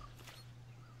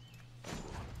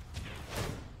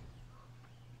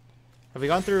 Have we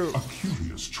gone through... A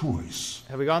curious choice.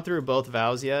 Have we gone through both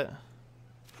vows yet?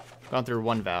 Gone through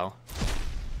one vow.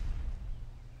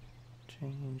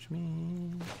 Change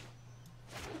me...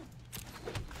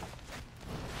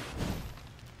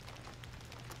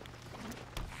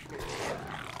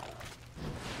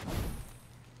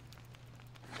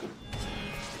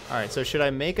 Alright, so should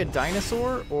I make a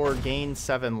dinosaur or gain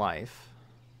 7 life?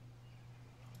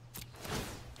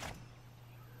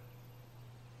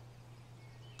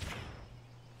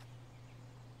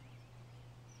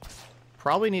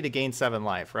 Probably need to gain 7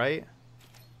 life, right?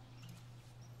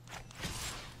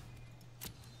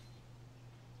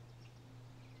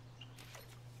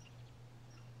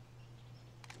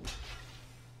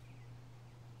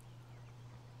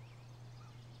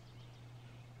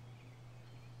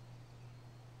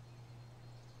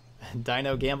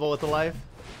 Dino gamble with the life?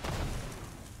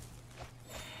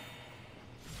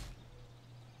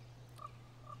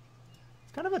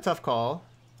 It's kind of a tough call.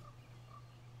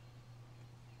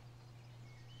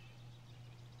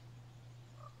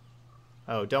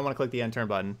 Oh, don't want to click the end turn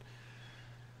button.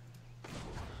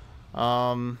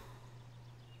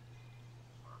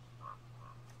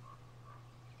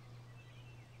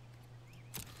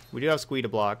 We do have Squee to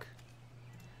block.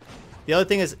 The other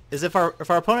thing is if our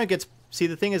opponent gets... See,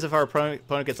 the thing is, if our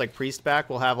opponent gets, like, Priest back,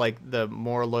 we'll have, like, the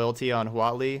more loyalty on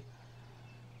Huatli.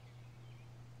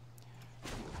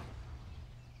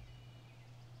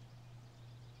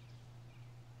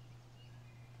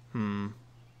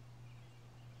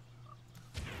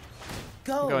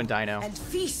 Go I'm going Dino. and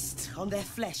feast on their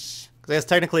flesh. Because I guess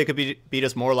technically it could beat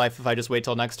us more life if I just wait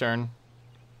till next turn.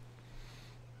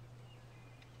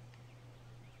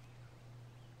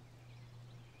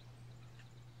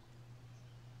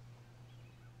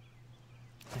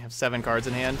 I have 7 cards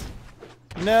in hand.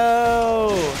 No!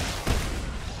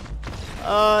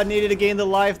 Needed to gain the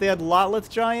life. They had Lotleth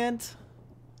Giant.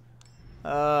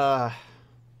 I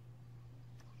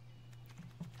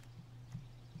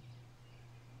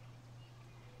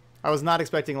was not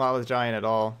expecting Lotleth Giant at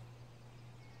all.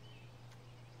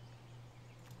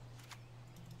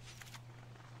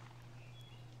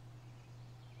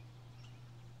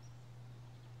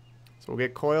 So we'll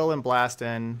get Coil and Blast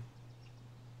in.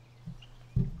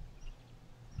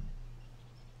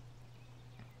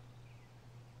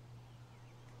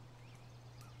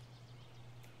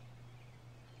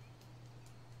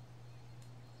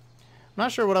 I'm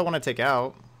not sure what I want to take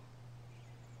out.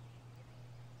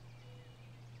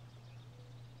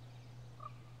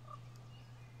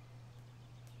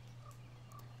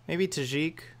 Maybe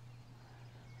Tajik.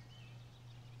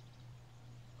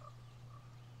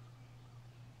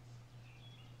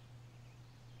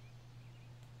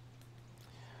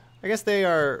 I guess they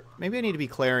are... Maybe I need to be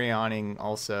Clarioning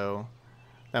also.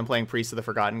 I'm playing Priest of the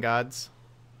Forgotten Gods.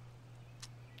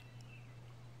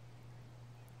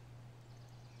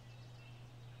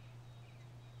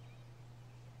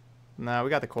 No, we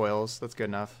got the coils. That's good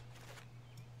enough.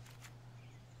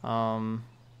 My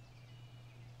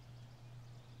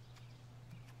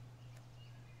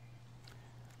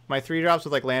 3-drops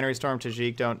with like Lannery Storm,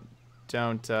 Tajik don't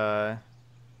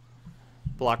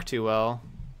block too well.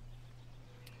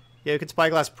 Yeah, you could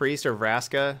Spyglass Priest or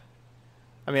Vraska.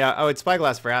 I mean, I would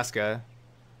Spyglass Vraska.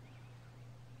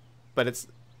 But it's...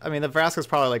 I mean, the Vraska's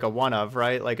probably like a one-of,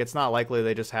 right? Like, it's not likely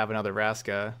they just have another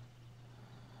Vraska.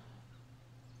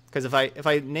 Because if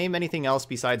I name anything else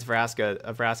besides Vraska,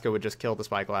 a Vraska would just kill the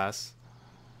Spyglass.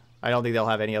 I don't think they'll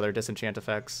have any other disenchant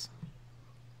effects.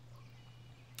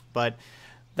 But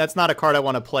that's not a card I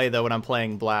want to play, though, when I'm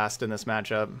playing Blast in this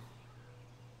matchup.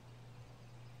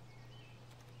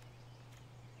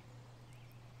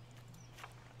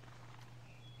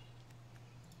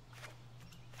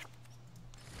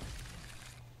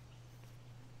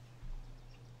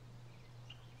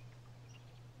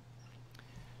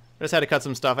 I just had to cut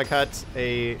some stuff. I cut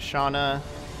a Shauna.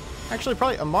 Actually,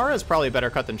 probably Amara is probably a better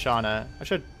cut than Shauna. I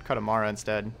should cut Amara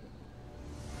instead.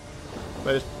 But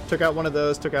I just took out one of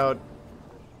those, took out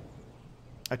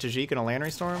a Tajik and a Landry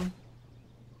Storm.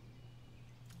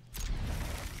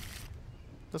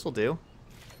 This will do.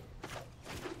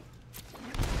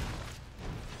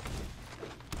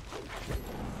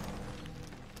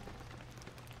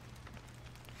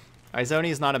 Izoni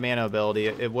is not a mana ability.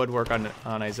 It would work on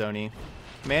Izoni.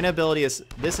 Mana ability is...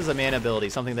 This is a mana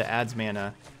ability, something that adds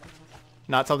mana.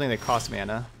 Not something that costs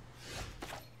mana.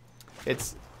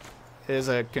 It is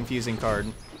a confusing card.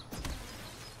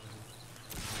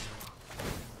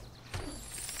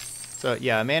 So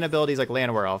yeah, mana abilities like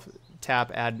Land Werewolf.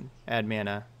 Tap, add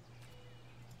mana.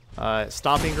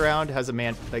 Stomping Ground has a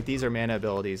man... Like, these are mana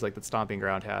abilities, like the Stomping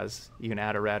Ground has. You can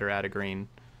add a red or add a green.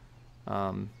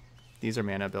 These are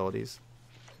mana abilities.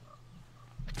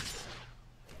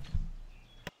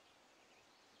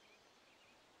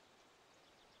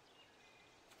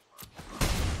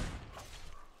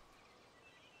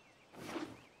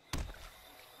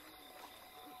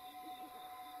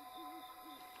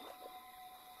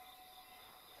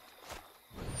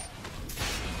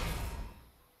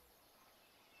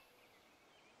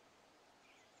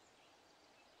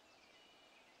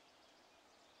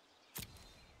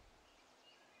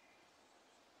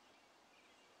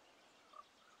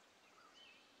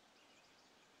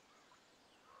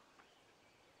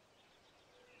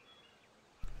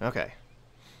 Okay.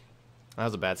 That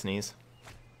was a bad sneeze.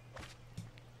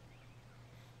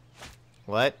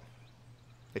 What?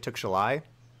 They took Shalai?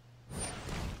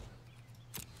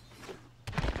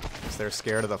 Is they're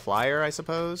scared of the flyer, I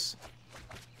suppose?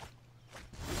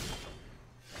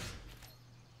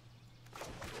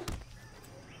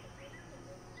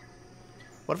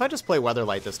 What if I just play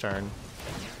Weatherlight this turn?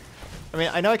 I mean,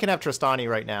 I know I can have Tristani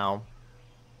right now.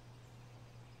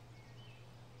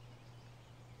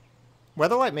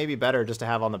 Weatherlight may be better just to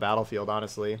have on the battlefield,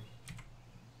 honestly.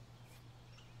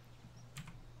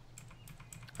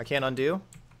 I can't undo?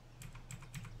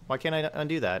 Why can't I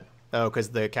undo that? Oh, because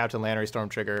the Captain Landry Storm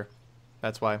trigger.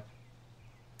 That's why.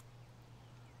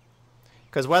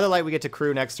 Because Weatherlight we get to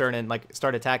crew next turn and like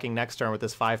start attacking next turn with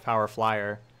this 5-power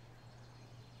flyer.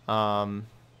 I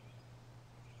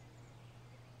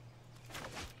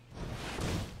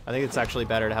think it's actually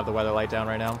better to have the Weatherlight down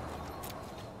right now.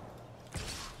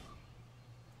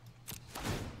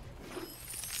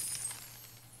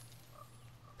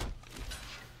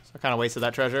 I kind of wasted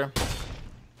that treasure.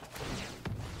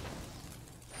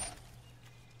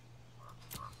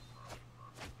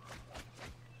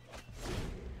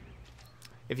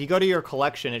 If you go to your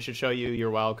collection, it should show you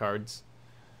your wild cards.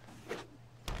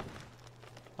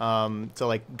 So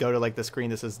like go to like the screen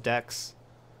that says decks,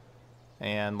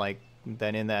 and like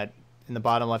then in the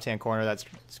bottom left hand corner of that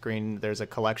screen there's a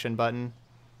collection button.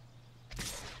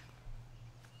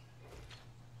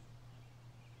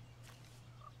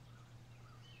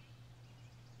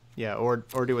 Yeah, or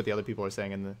do what the other people are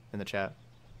saying in the chat.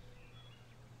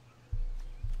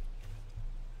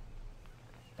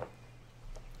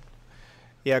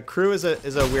 Yeah, crew is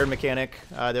a weird mechanic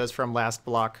that was from last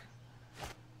block.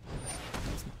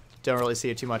 Don't really see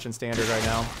it too much in standard right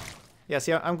now. Yeah,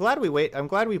 see, I'm glad we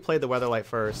played the Weatherlight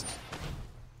first.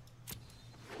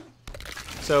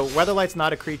 So Weatherlight's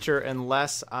not a creature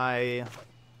unless I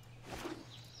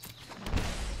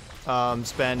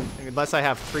unless I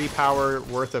have 3 power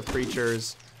worth of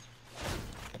creatures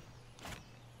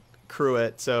crew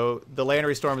it. So the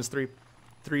Landry Storm is 3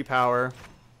 power.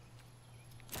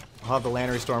 I'll have the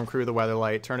Landry Storm crew the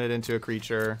Weatherlight, turn it into a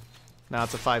creature. Now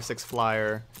it's a 5/6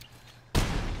 flyer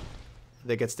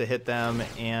that gets to hit them,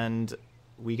 and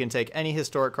we can take any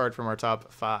historic card from our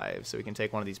top 5. So we can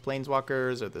take one of these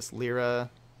Planeswalkers or this Lyra.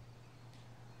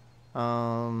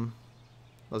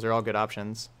 Those are all good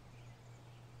options.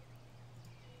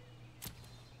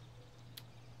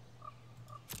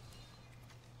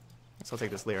 So I'll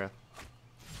take this Lyra.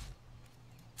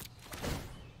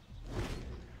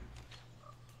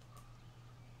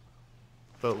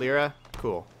 Vote Lyra?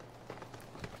 Cool.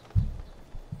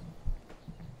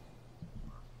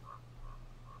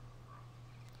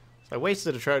 So I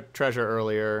wasted a treasure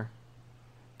earlier.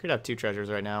 Could have 2 treasures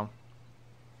right now.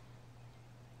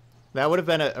 That would have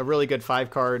been a really good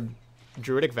 5-card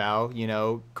Druidic Vow, you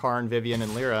know, Karn, Vivian,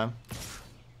 and Lyra.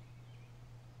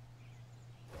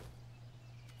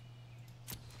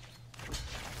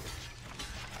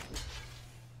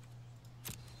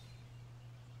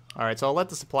 Alright, so I'll let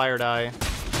the supplier die.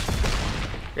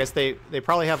 I guess they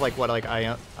probably have like what, like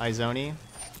Izoni?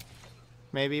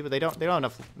 Maybe, but they don't have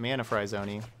enough mana for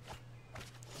Izoni.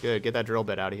 Good, get that drill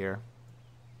bit out of here.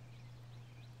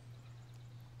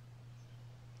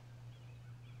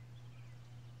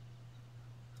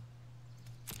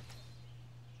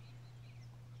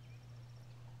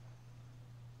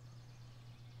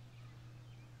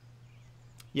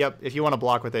 Yep, if you want to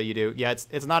block with it, you do. Yeah,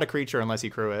 it's not a creature unless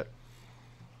you crew it.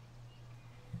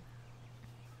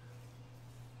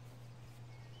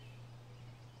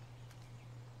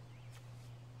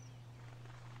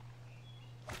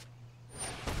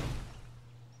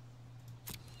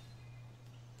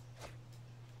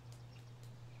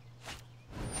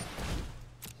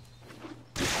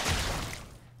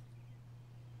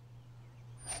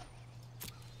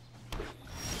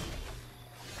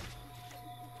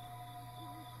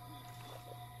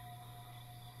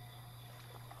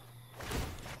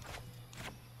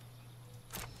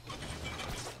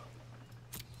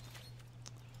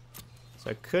 So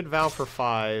I could vow for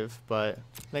 5, but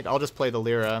I think I'll just play the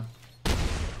Lyra.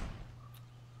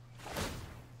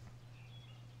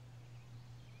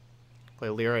 Play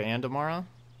Lyra and Amara.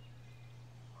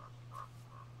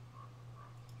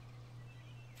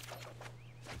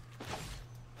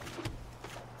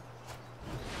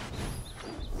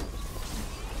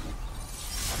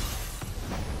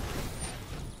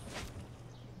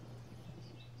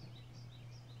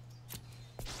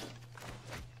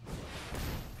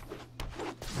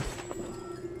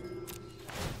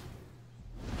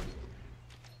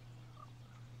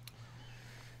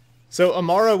 So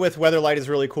Amara with Weatherlight is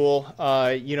really cool.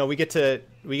 You know, we get to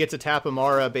tap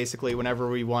Amara basically whenever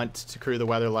we want to crew the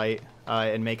Weatherlight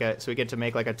and make a. So we get to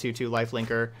make like a 2/2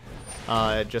 lifelinker,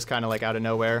 just kind of like out of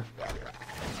nowhere.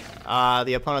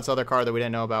 The opponent's other card that we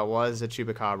didn't know about was a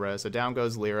Chupacabra. So down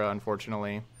goes Lyra,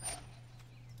 unfortunately.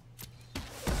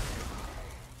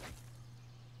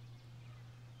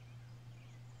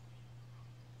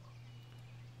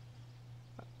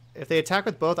 If they attack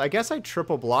with both, I guess I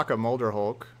triple block a Molder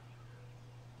Hulk.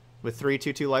 With 3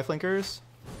 2/2 lifelinkers.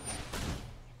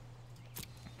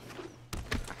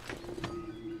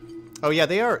 Oh yeah,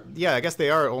 they are. Yeah, I guess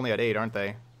they are only at 8, aren't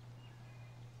they?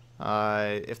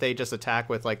 If they just attack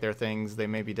with like their things, they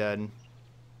may be dead.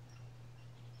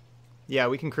 Yeah,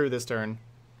 we can crew this turn.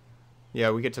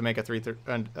 Yeah, we get to make a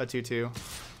 2/2.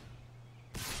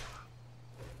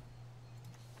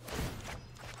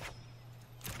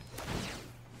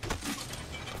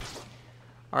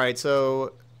 All right,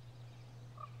 so.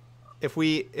 If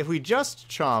we just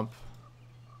chomp,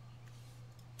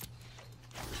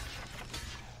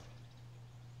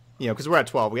 you know, because we're at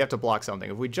 12, we have to block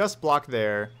something. If we just block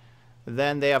there,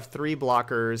 then they have 3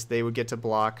 blockers. They would get to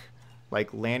block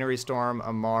like Lannery Storm,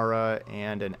 Amara,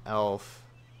 and an Elf.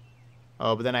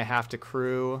 Oh, but then I have to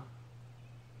crew.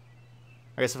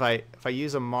 I guess if I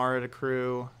use Amara to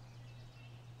crew,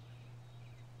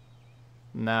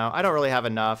 no, I don't really have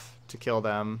enough to kill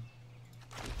them.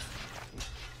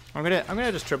 I'm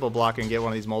gonna just triple block and get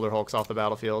one of these Molder Hulks off the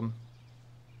battlefield.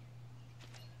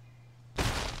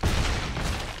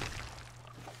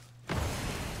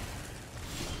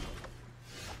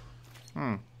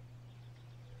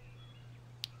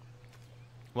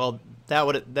 Well,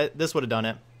 this would have done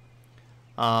it.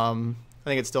 I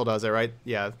think it still does it, right?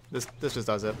 Yeah, this just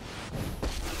does it.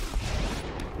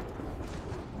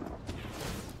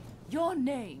 Your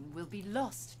name will be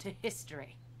lost to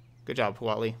history. Good job,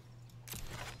 Watley.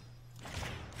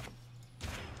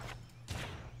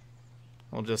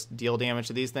 We'll just deal damage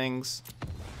to these things.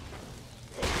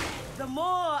 The more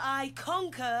I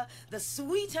conquer, the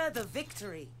sweeter the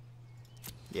victory.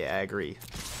 Yeah, I agree,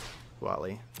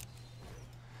 Watley.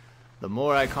 The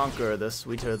more I conquer, the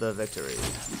sweeter the victory.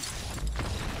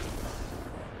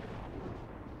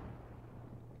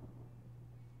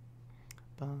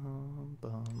 Bum,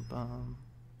 bum, bum.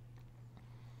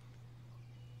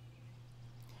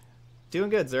 Doing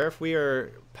good, Zerf. We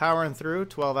are powering through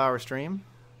 12-hour stream.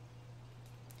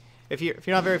 If you're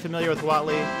not very familiar with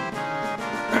Watley,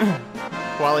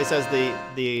 Watley says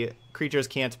the creatures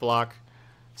can't block,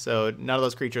 so none of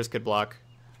those creatures could block.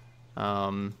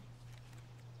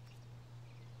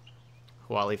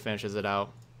 Watley finishes it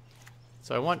out.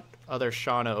 So I want other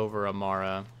Shauna over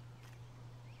Amara.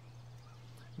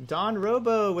 Don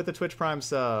Robo with the Twitch Prime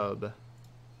sub.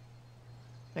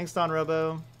 Thanks, Don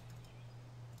Robo.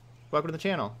 Welcome to the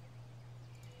channel.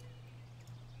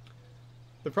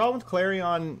 The problem with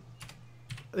Clarion,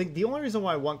 I think the only reason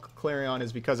why I want Clarion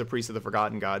is because of Priest of the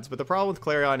Forgotten Gods. But the problem with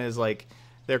Clarion is like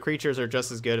their creatures are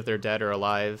just as good if they're dead or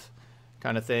alive,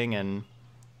 kind of thing. And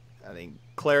I think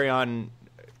Clarion,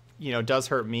 you know, does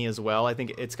hurt me as well. I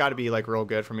think it's got to be like real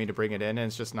good for me to bring it in, and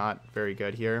it's just not very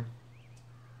good here.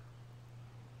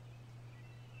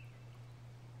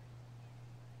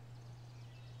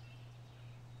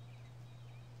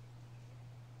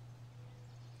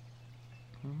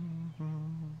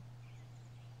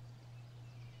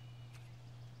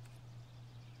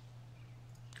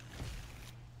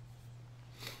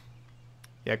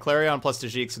 Yeah, Clarion plus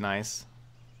Tajik's nice.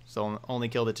 So only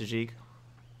killed a Tajik.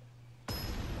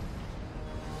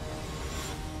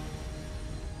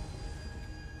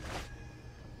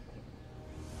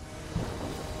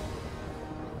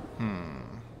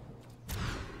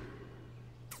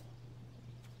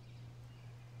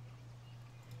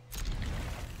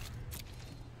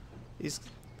 These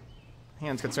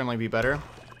hands could certainly be better.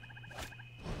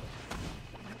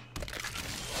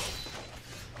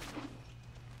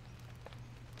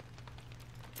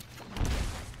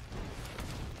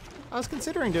 I was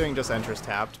considering doing just Entrance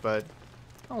tapped, but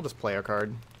I'll just play a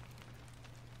card.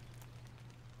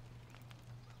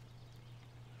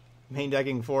 Main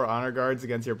decking 4 Honor Guards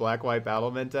against your black-white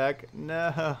Battlement deck?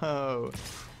 No!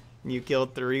 You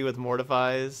killed 3 with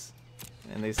Mortifies,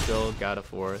 and they still got a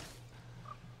 4th.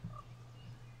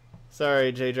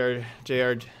 Sorry, sorry,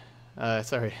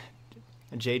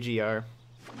 JGR.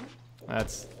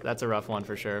 That's a rough one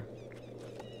for sure.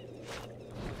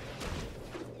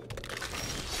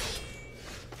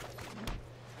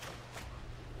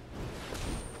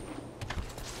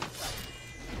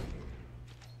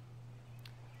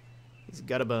 These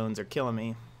gutter bones are killing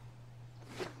me.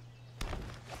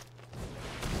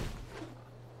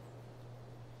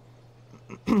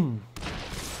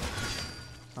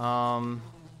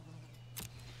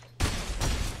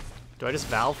 Do I just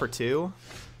Vow for 2?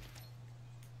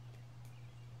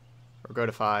 Or go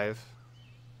to 5?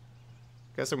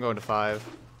 Guess I'm going to 5.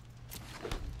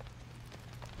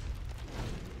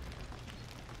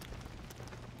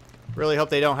 Really hope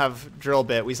they don't have Drill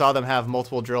Bit. We saw them have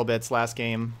multiple Drill Bits last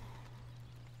game.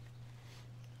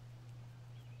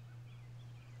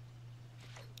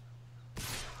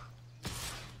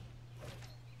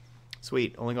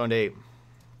 Sweet, only going to 8.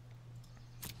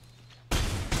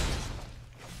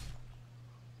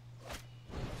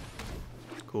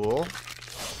 Cool.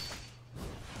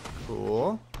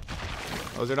 Cool.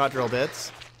 Those are not Drill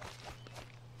Bits.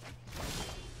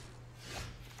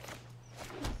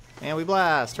 And we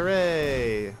blast!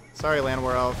 Hooray! Sorry, Land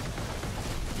War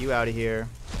Elf. You out of here.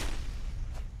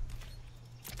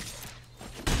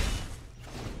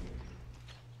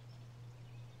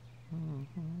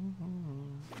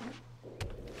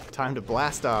 Time to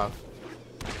blast off.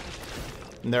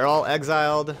 And they're all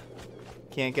exiled.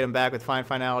 Can't get them back with fine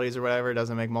finalities or whatever. It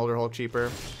doesn't make Molder Hulk cheaper.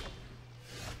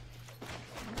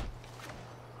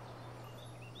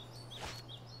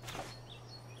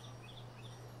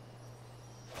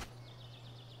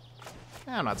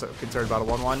 I'm not so concerned about a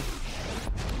 1-1.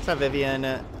 Let's have Vivian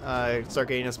start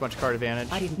getting us a bunch of card advantage.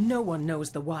 No one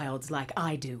knows the wilds like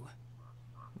I do.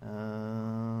 Do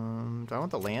I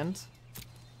want the land?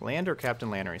 Land or Captain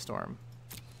Lannery Storm?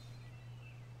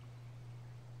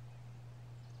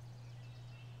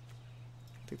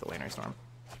 Take the Lannery Storm.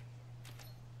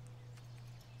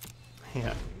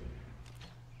 Yeah.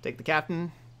 Take the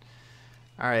Captain.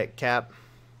 Alright, Cap.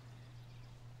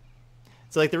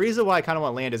 So, like, the reason why I kind of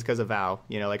want land is because of Vow.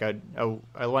 You know, like, I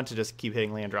want to just keep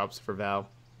hitting land drops for Vow.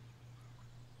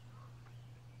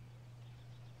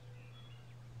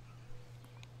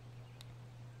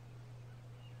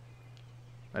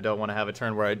 I don't want to have a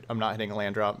turn where I'm not hitting a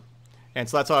land drop. And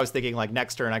so that's why I was thinking, like,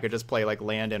 next turn I could just play, like,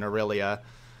 land in Aurelia.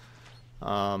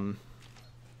 And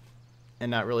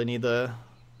not really need the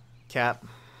cap.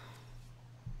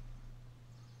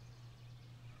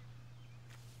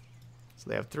 So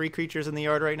they have 3 creatures in the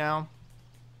yard right now.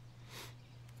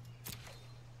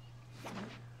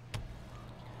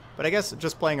 But I guess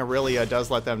just playing Aurelia does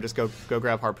let them just go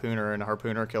grab Harpooner and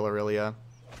Harpooner kill Aurelia.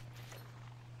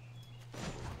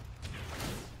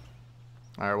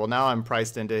 Alright, well now I'm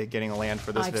priced into getting a land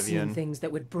for this Vivian. Seen things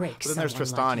that would break. But then there's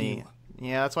Tristani. Like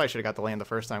yeah, that's why I should have got the land the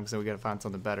first time, because then we gotta find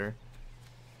something better.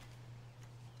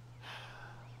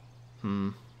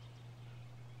 I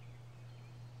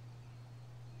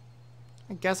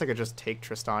guess I could just take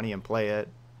Tristani and play it.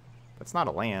 That's not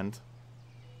a land.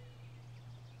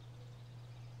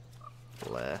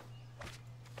 Bleh.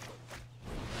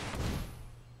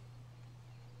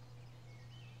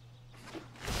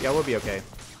 Yeah, we'll be okay.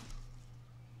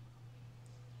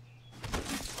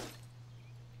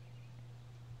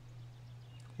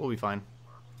 We'll be fine.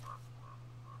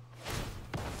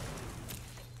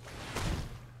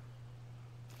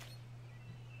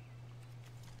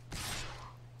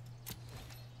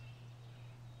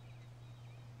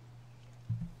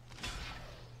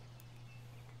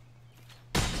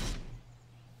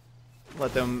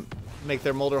 Let them make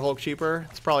their Molder Hulk cheaper.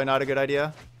 It's probably not a good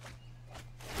idea.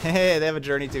 Hey, they have a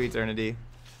Journey to Eternity.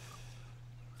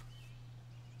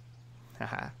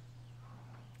 Haha.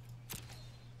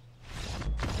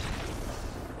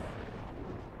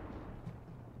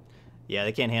 Yeah,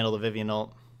 they can't handle the Vivian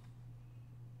ult.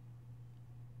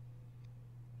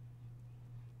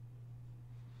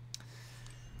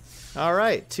 All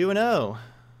right, 2-0.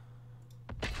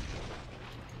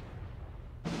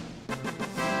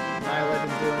 Naya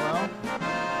Legend doing well.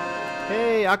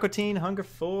 Hey, Aquatine Hunger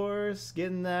Force,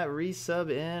 getting that resub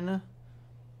in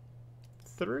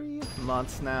 3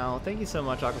 months now. Thank you so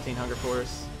much, Aquatine Hunger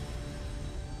Force.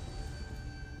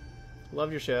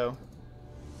 Love your show.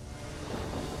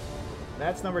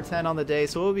 That's number 10 on the day,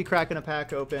 so we'll be cracking a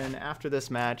pack open after this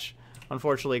match.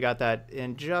 Unfortunately, got that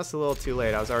in just a little too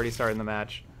late. I was already starting the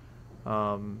match.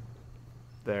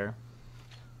 There.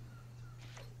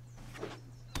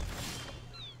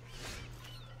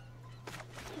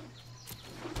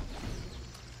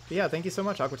 But yeah, thank you so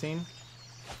much, Aquatine.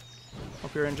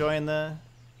 Hope you're enjoying the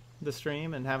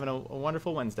stream and having a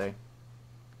wonderful Wednesday.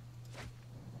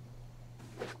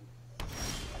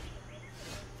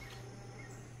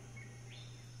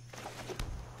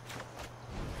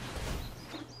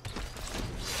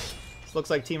 This looks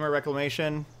like Teamer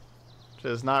Reclamation, which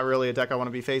is not really a deck I want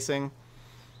to be facing.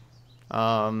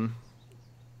 It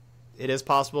is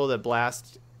possible that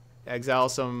Blast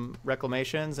exiles some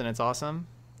Reclamations, and it's awesome.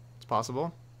 It's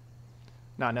possible.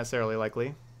 Not necessarily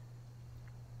likely,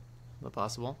 but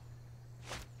possible.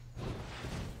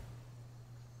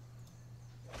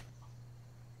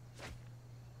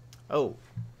 Oh,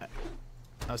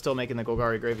 I was still making the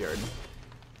Golgari Graveyard.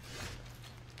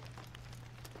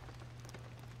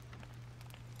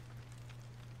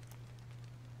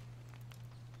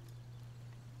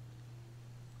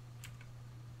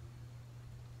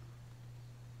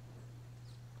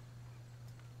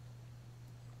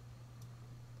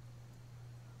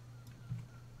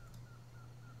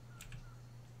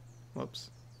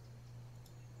 Whoops.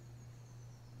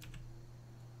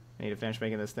 I need to finish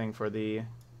making this thing for the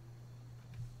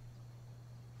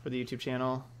YouTube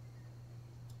channel.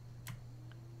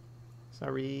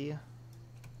 Sorry.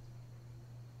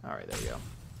 Alright, there we go.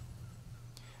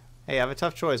 Hey, I have a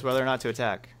tough choice whether or not to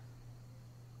attack.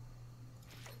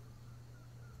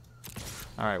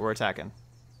 Alright, we're attacking.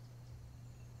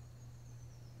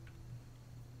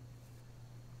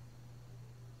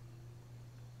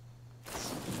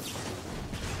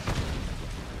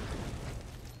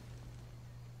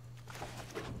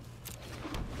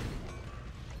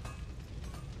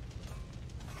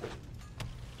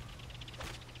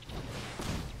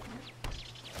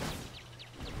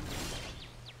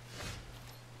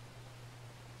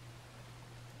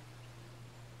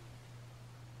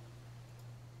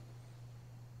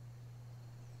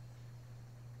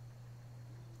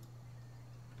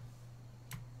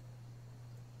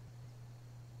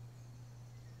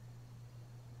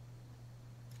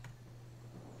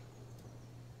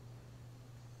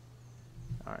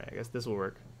 Alright, I guess this will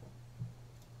work.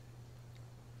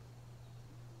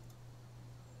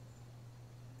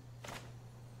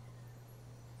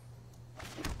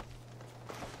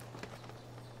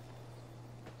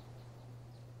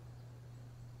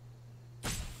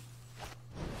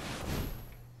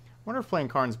 Wonder if playing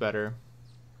Karn's better.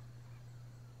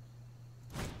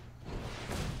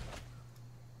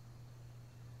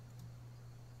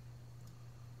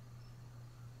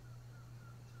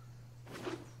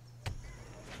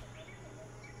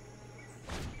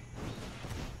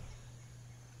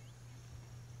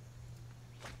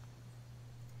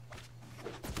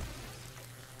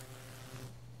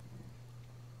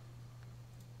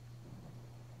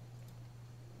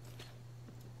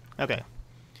 Okay.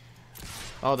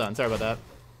 All done. Sorry about that.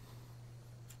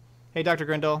 Hey, Dr.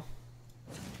 Grindle.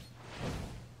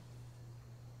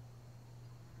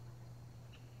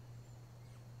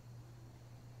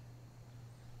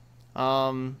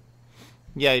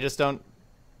 Yeah, you just don't...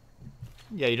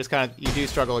 Yeah, you just kind of... You do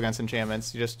struggle against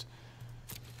enchantments. You just...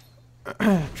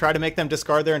 try to make them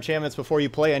discard their enchantments before you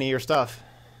play any of your stuff.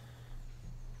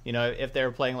 You know, if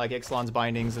they're playing, like, Ixalan's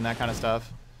Bindings and that kind of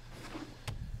stuff.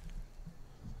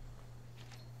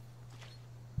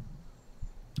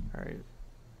 Alright.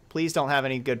 Please don't have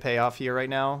any good payoff here right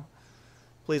now.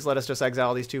 Please let us just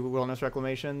exile these 2 Wilderness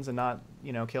Reclamations and not,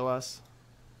 you know, kill us.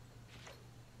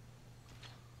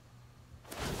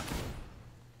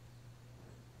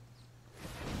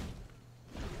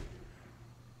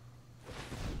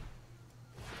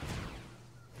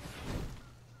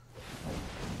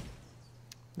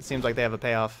 It seems like they have a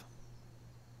payoff.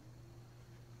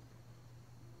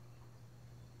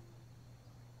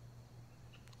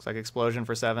 Looks like Explosion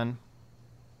for 7.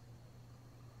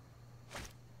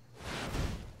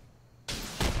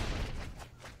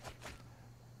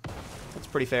 That's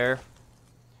pretty fair.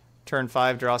 Turn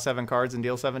 5, draw 7 cards and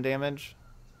deal 7 damage.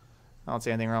 I don't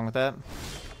see anything wrong with that.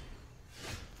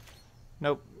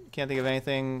 Nope. Can't think of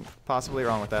anything possibly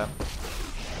wrong with that.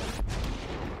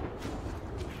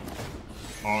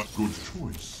 A good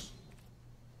choice.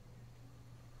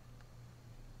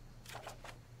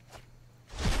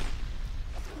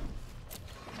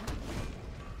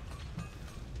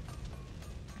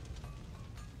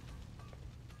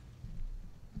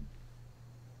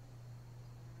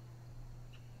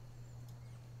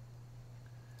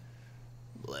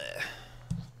 Bleh.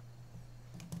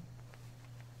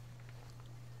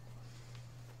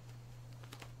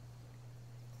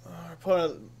 Our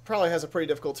opponent probably has a pretty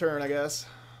difficult turn, I guess.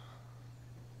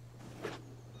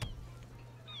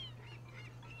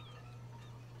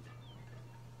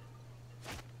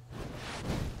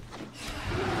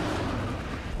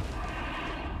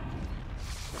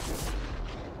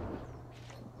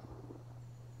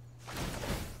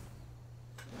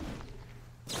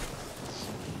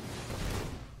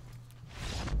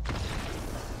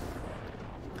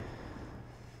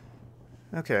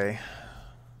 Okay.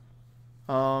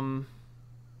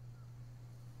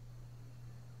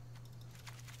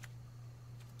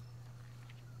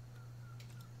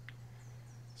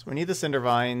 So we need the Cinder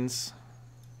Vines.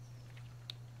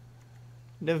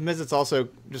 Niv Mizzet's also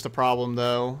just a problem,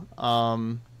 though.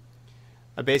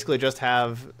 I basically just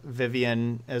have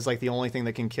Vivian as like the only thing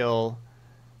that can kill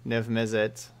Niv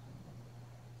Mizzet.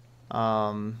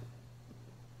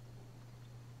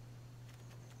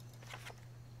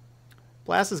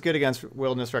 Blast is good against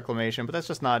Wilderness Reclamation, but that's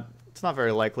just not, it's not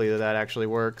very likely that that actually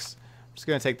works. I'm just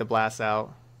going to take the Blast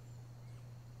out.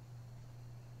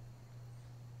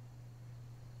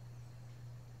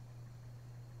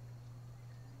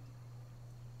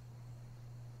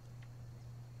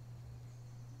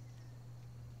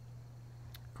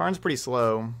 Karn's pretty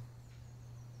slow.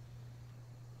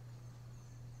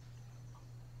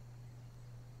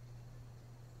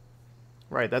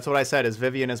 Right, that's what I said, is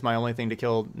Vivian is my only thing to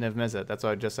kill Niv Mizzet. That's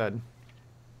what I just said.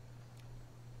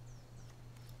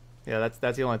 Yeah,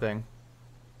 that's the only thing.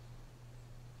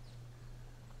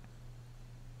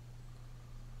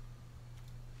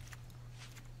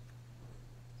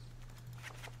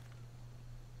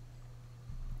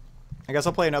 I guess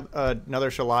I'll play another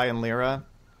Shalai and Lyra.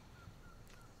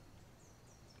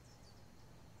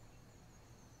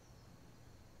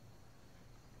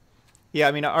 Yeah,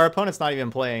 I mean, our opponent's not even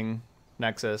playing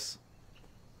Nexus.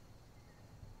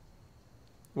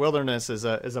 Wilderness is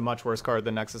a much worse card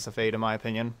than Nexus of Fate, in my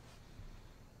opinion.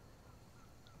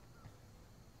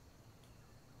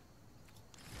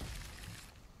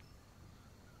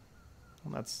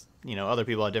 Well, that's, you know, other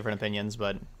people have different opinions,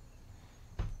 but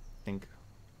I think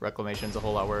Reclamation's a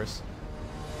whole lot worse.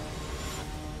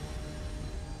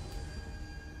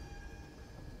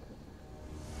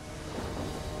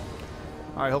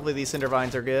 Alright, hopefully these Cinder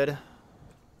Vines are good.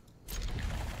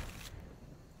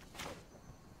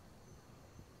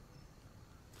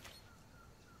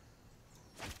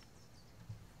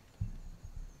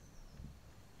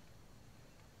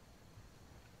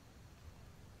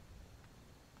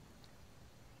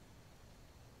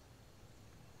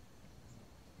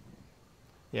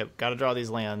 Yep, gotta draw these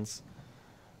lands.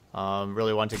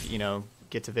 Really want to, you know,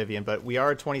 get to Vivian, but we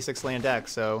are a 26 land deck,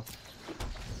 so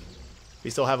we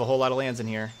still have a whole lot of lands in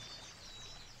here.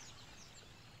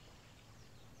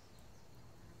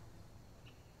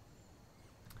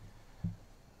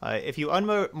 If you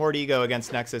Mordigo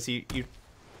against Nexus, you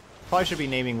probably should be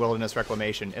naming Wilderness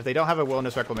Reclamation. If they don't have a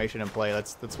Wilderness Reclamation in play,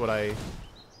 that's what I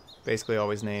basically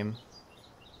always name,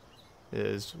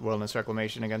 is Wilderness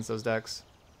Reclamation against those decks.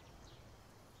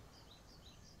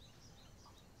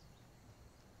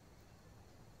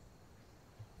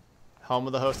 Home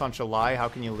of the Host on Shalai, how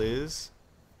can you lose?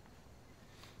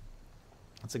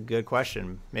 That's a good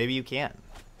question. Maybe you can't.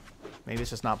 Maybe it's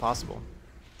just not possible.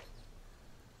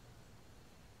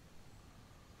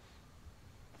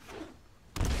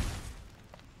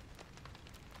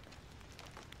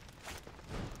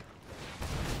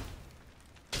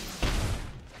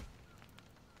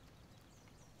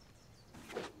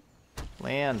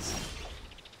 Lands.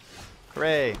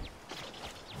 Hooray.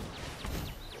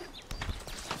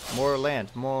 More land,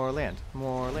 more land,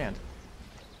 more land.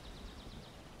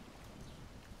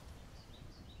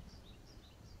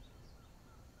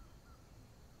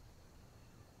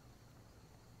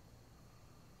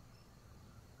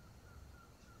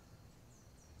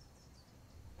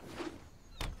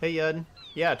 Hey, Yud.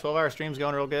 Yeah, 12-hour stream's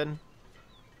going real good.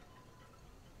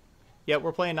 Yep,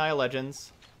 we're playing Naya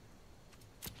Legends.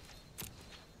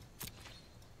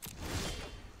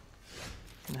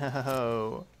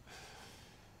 No.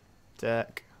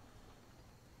 Deck.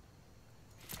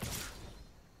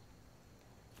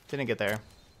 Didn't get there.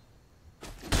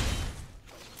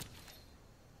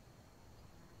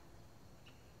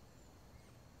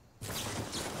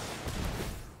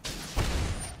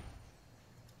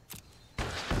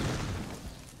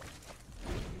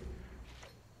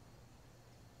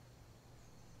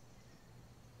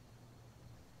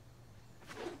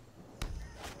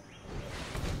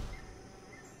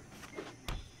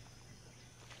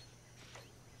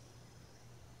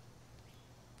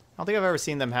 don't think I've ever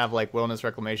seen them have like Wilderness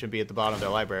Reclamation be at the bottom of their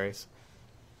libraries.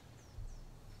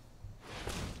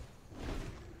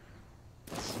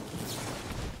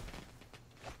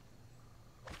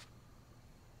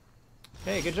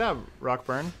 Hey, good job,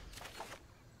 Rockburn.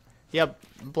 Yeah,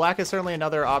 black is certainly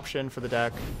another option for the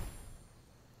deck.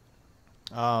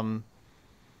 I'm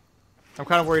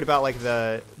kind of worried about like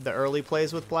the early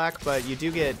plays with black, but you do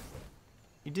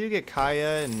get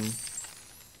Kaya, and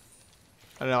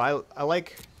I don't know. I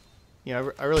like, you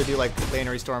know, I really do like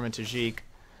Binary Storm and Tajik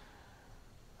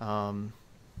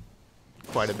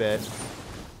quite a bit.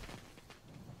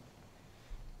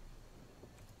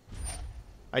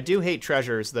 I do hate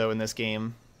treasures though in this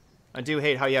game. I do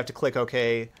hate how you have to click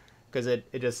OK, because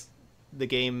the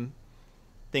game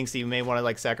thinks that you may want to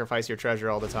like sacrifice your treasure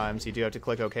all the time, so you do have to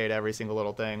click OK to every single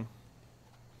little thing.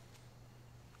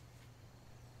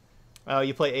 Oh,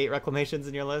 you play 8 reclamations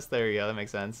in your list? There you go, that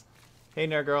makes sense. Hey,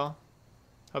 Nerd Girl.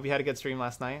 Hope you had a good stream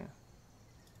last night.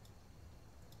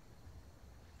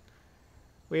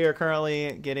 We are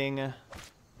currently getting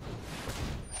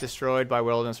destroyed by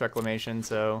Wilderness Reclamation,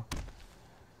 so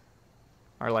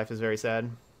our life is very sad.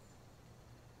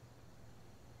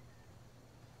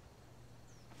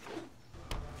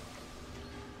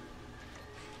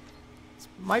 This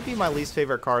might be my least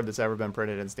favorite card that's ever been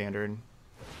printed in Standard,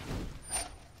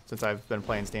 since I've been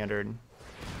playing Standard.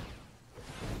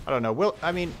 I don't know.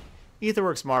 I mean,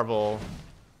 Aetherworks Marvel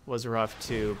was rough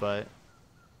too, but...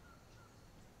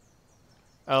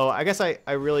 Oh, I guess I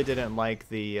really didn't like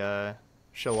the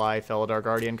Shalai Felidar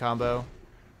Guardian combo.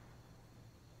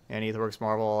 And Aetherworks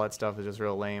Marvel, all that stuff is just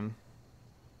real lame.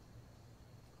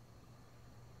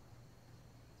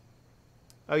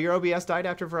 Oh, your OBS died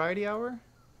after Variety Hour?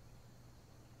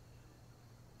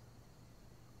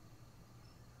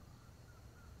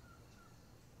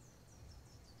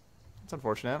 That's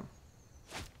unfortunate.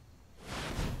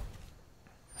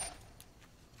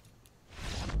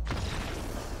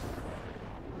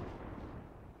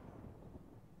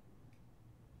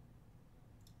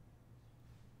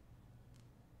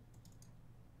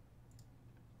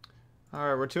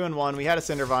 Alright, we're 2-1. We had a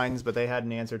Cindervines, but they had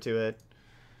an answer to it.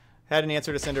 Had an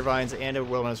answer to Cindervines and a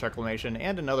Wilderness Reclamation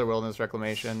and another Wilderness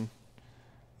Reclamation.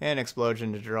 And an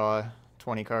Explosion to draw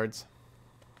 20 cards.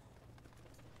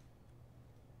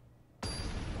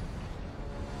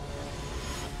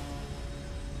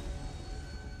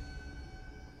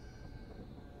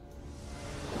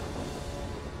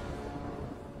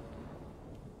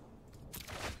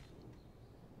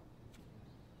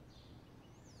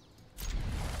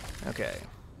 Okay.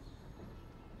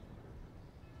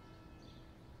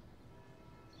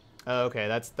 Oh, okay,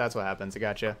 that's what happens. I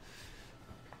gotcha.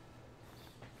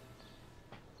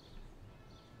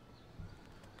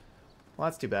 Well,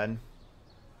 that's too bad.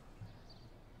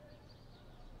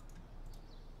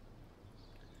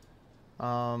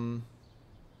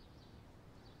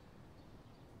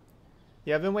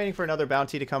 Yeah, I've been waiting for another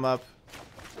bounty to come up.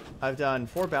 I've done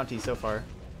 4 bounties so far.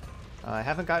 I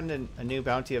haven't gotten a new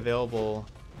bounty available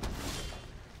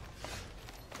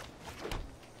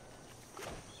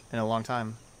in a long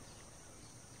time.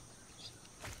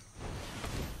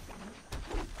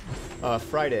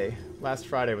 Friday. Last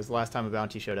Friday was the last time a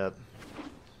bounty showed up.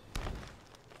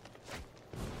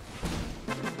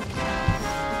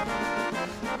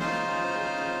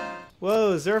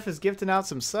 Whoa, Zerf is gifting out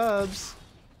some subs.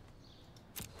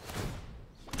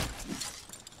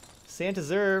 Santa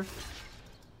Zerf.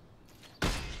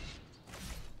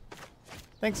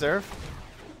 Thanks, Zerf.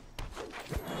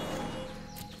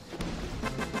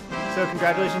 So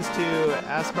congratulations to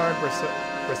Asgard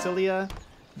Brasilia,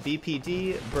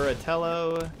 BPD,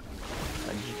 Buratello,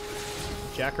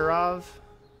 Jakarov,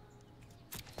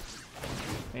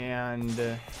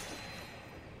 and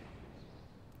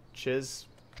Chiz.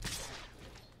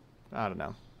 I don't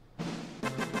know.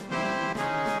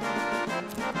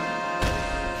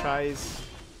 Chais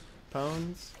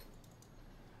Pones.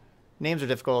 Names are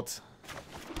difficult.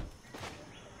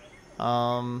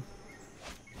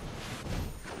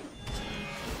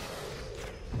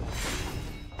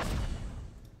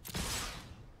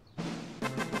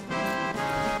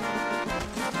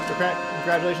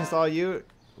 Congratulations to all you.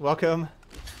 Welcome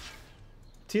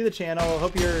to the channel.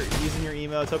 Hope you're using your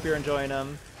emotes. Hope you're enjoying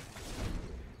them.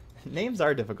 Names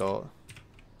are difficult.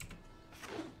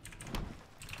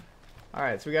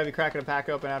 Alright, so we gotta be cracking a pack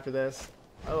open after this.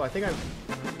 Oh, I don't think I've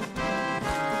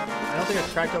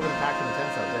cracked open the pack from the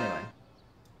 10 subs anyway.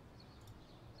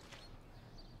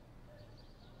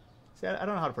 See, I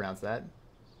don't know how to pronounce that.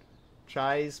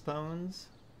 Chais Pones?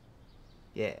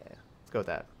 Yeah, let's go with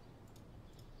that.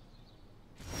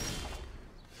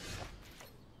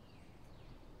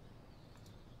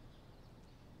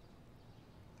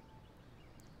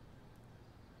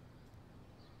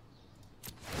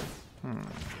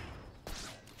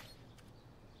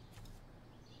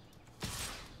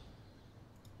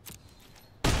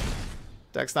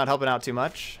 Deck's not helping out too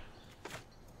much.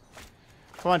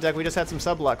 Come on, Deck. We just had some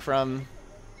sub luck from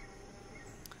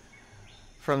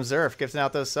Zerf gifting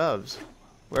out those subs.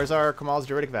 Where's our Kamal's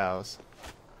Druidic Vows?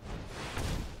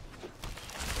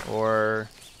 Or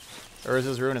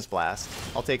Urza's Ruinous Blast?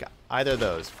 I'll take either of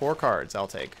those. 4 cards I'll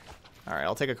take. Alright,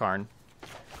 I'll take a Karn.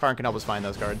 Karn can help us find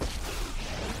those cards.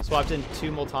 Swapped in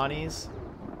 2 Multanis.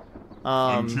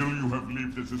 Until you have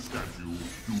lived as a statue,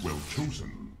 you well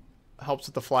chosen. Helps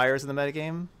with the flyers in the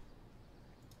metagame.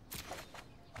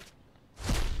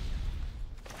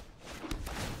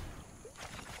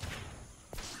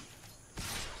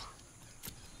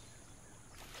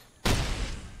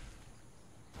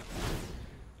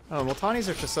 Oh, Multanis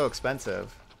are just so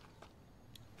expensive.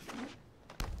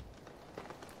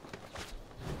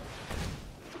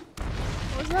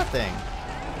 What was that thing?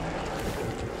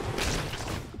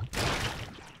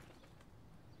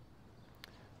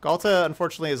 Galta,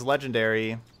 unfortunately, is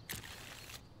legendary.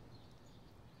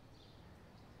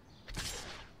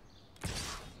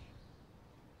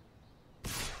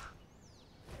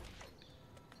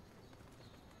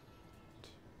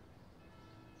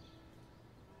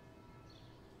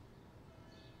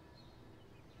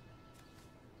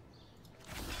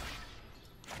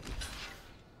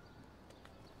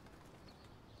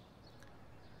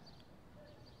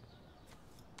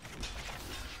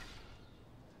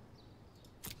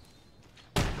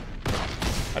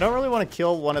 I don't really want to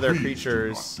kill one of their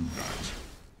creatures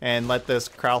and let this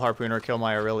Crowl Harpooner kill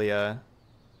my Aurelia.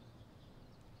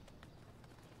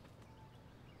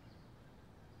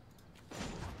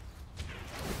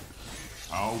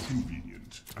 How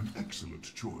convenient. An excellent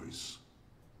choice.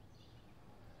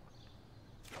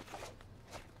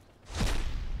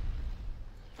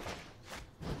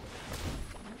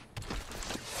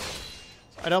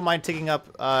 I don't mind taking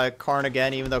up Karn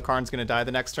again, even though Karn's going to die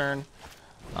the next turn.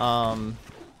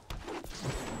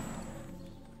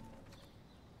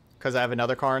 Because I have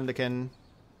another Karn that can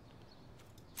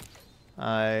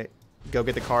go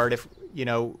get the card if, you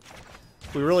know,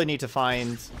 we really need to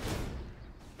find...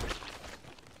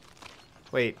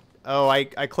 Wait. Oh, I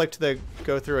clicked the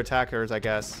go through attackers, I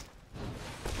guess.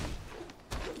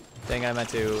 Thing I meant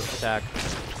to attack.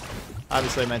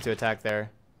 Obviously I meant to attack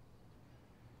there.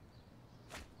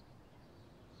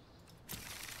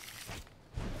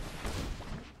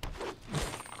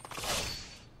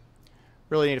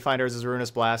 Really need to find Urza's Ruinous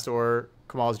Blast or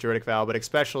Kamal's Druidic Vow, but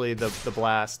especially the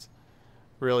Blast.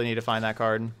 Really need to find that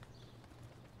card.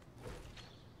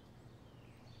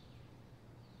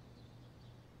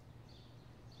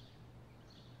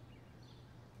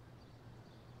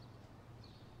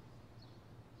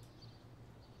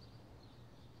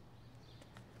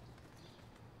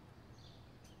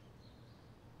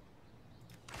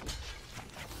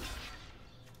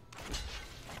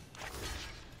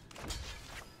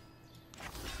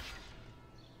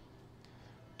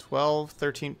 Twelve,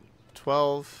 13,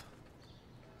 12,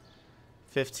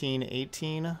 15,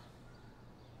 18.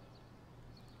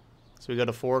 So we go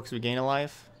to 4 because we gain a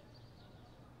life.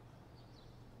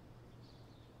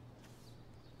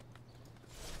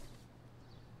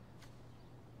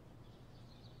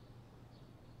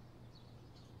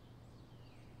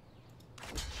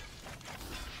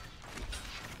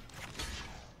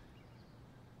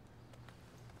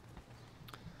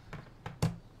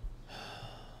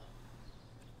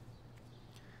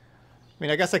 I mean,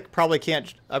 I guess I probably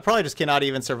can't. I probably just cannot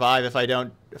even survive if I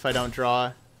don't draw.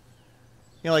 You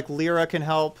know, like Lyra can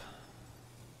help.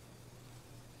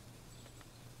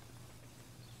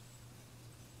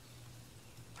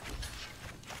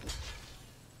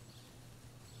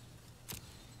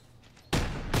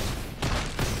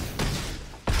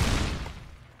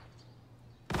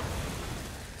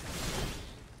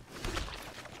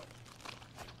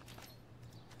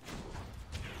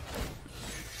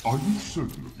 Are you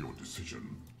certain of your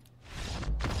decision?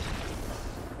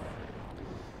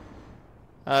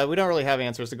 We don't really have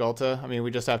answers to Galta. I mean,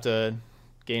 we just have to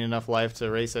gain enough life to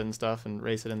race it and stuff and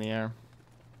race it in the air.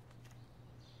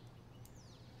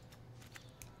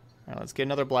 Alright, let's get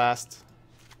another Blast.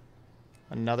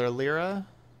 Another Lyra.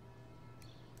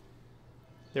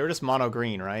 They were just mono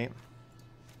green, right?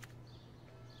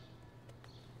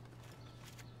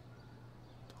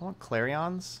 Do I want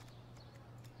Clarions?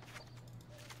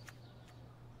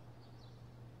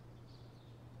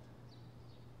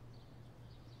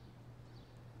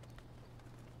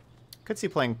 Could see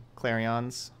playing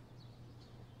Clarions.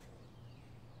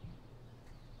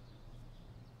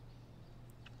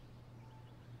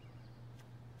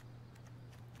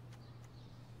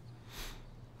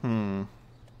 Hmm.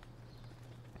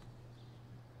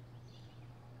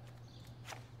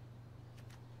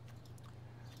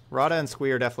 Rada and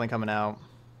Squee are definitely coming out.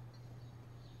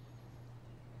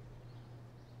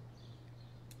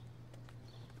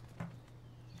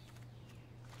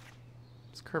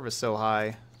 This curve is so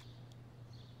high.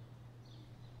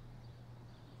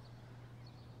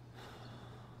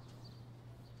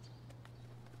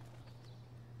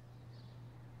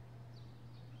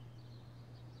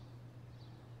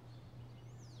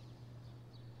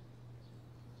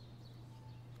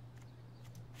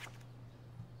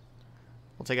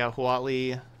 We'll take out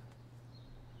Huatli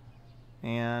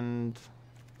and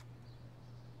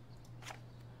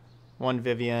one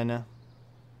Vivian.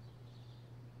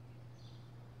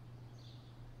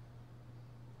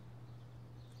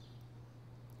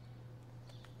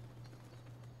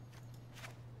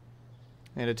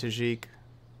 And a Tajik.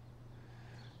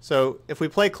 So if we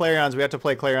play Clarions, we have to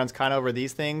play Clarions kind of over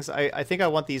these things. I think I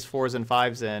want these 4s and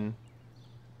 5s in.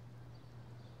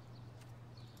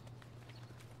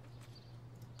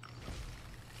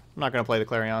 I'm not going to play the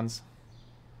Clarions.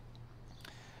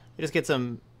 You just get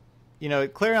some... You know,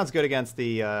 Clarion's good against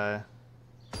the... that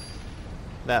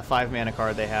 5-mana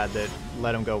card they had that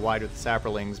let him go wide with the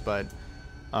Saprolings, but...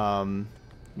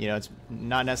 you know, it's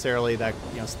not necessarily that...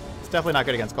 You know, it's definitely not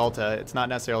good against Galta. It's not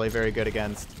necessarily very good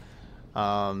against...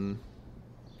 the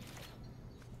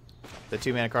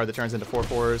 2-mana card that turns into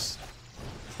 4/4s.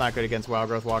 It's not good against Wild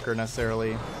Growth Walker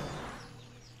necessarily.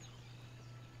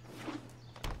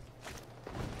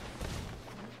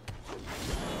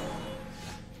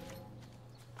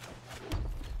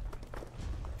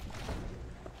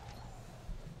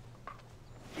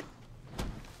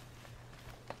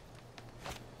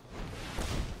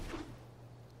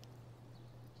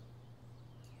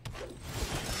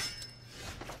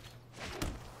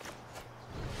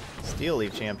 Steel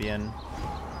Leaf Champion.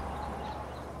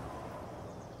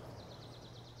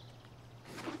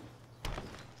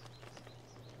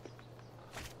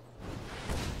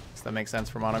 Does that make sense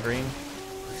for mono green?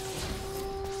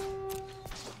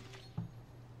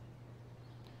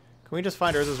 Can we just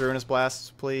find Urza's Ruinous Blasts,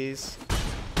 please?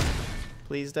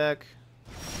 Please, deck.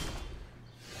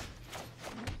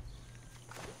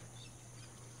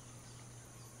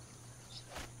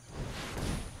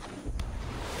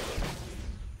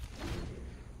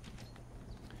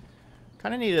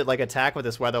 Kind of need to like attack with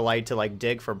this Weatherlight to like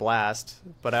dig for blast,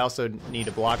 but I also need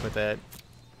to block with it.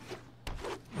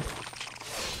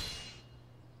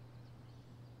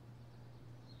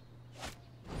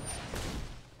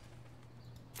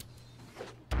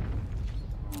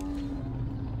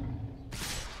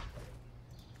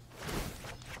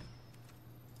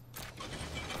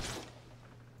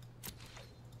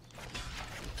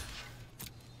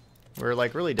 We're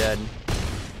like really dead.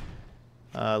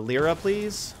 Lyra,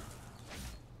 please.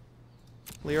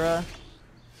 Lyra.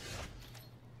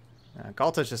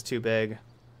 Galta's just too big.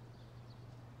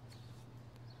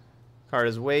 Card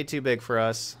is way too big for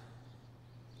us.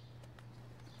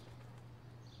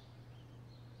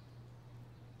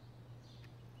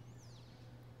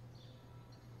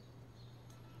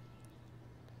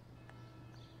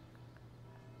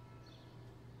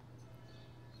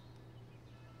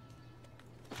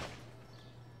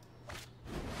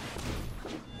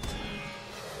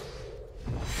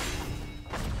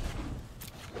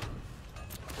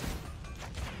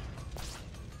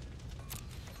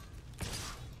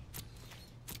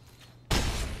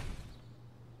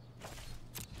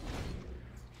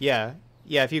 Yeah,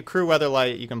 if you crew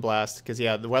Weatherlight, you can blast. Because,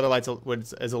 yeah, the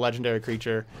Weatherlight is a legendary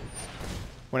creature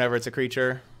whenever it's a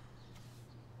creature.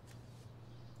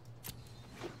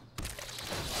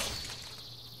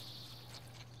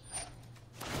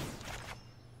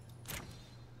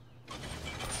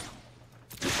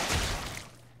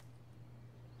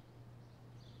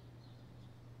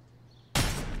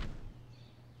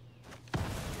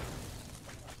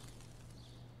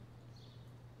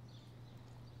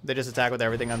 They just attack with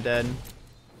everything, I'm dead.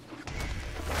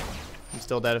 I'm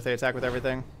still dead if they attack with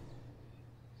everything.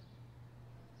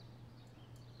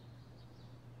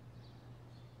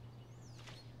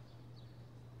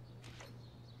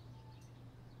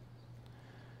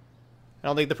 I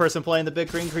don't think the person playing the big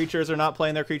green creatures are not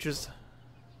playing their creatures.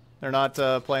 They're not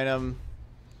playing them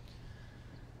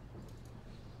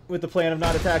with the plan of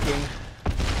not attacking.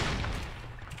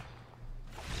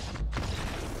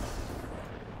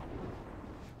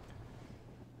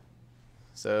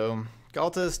 So,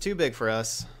 Galta's too big for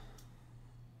us.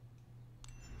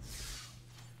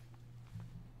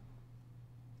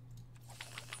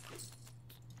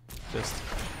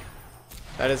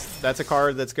 That's a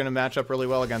card that's going to match up really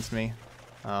well against me.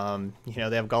 You know,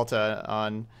 they have Galta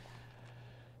on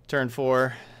turn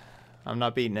 4. I'm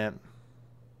not beating it.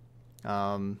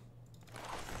 You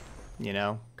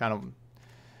know, kind of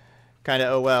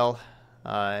oh well.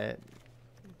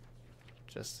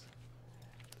 Just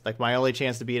like my only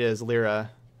chance to beat it is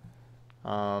Lyra.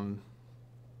 So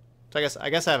I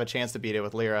guess I have a chance to beat it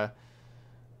with Lyra,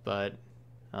 but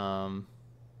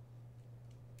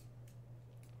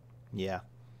yeah,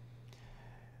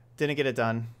 didn't get it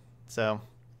done. So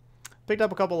picked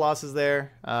up a couple losses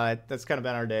there. That's kind of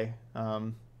been our day.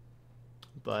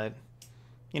 But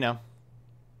you know,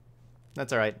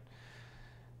 that's all right.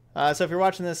 So if you're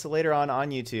watching this later on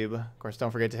YouTube, of course,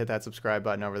 don't forget to hit that subscribe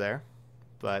button over there.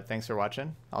 But thanks for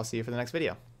watching. I'll see you for the next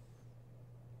video.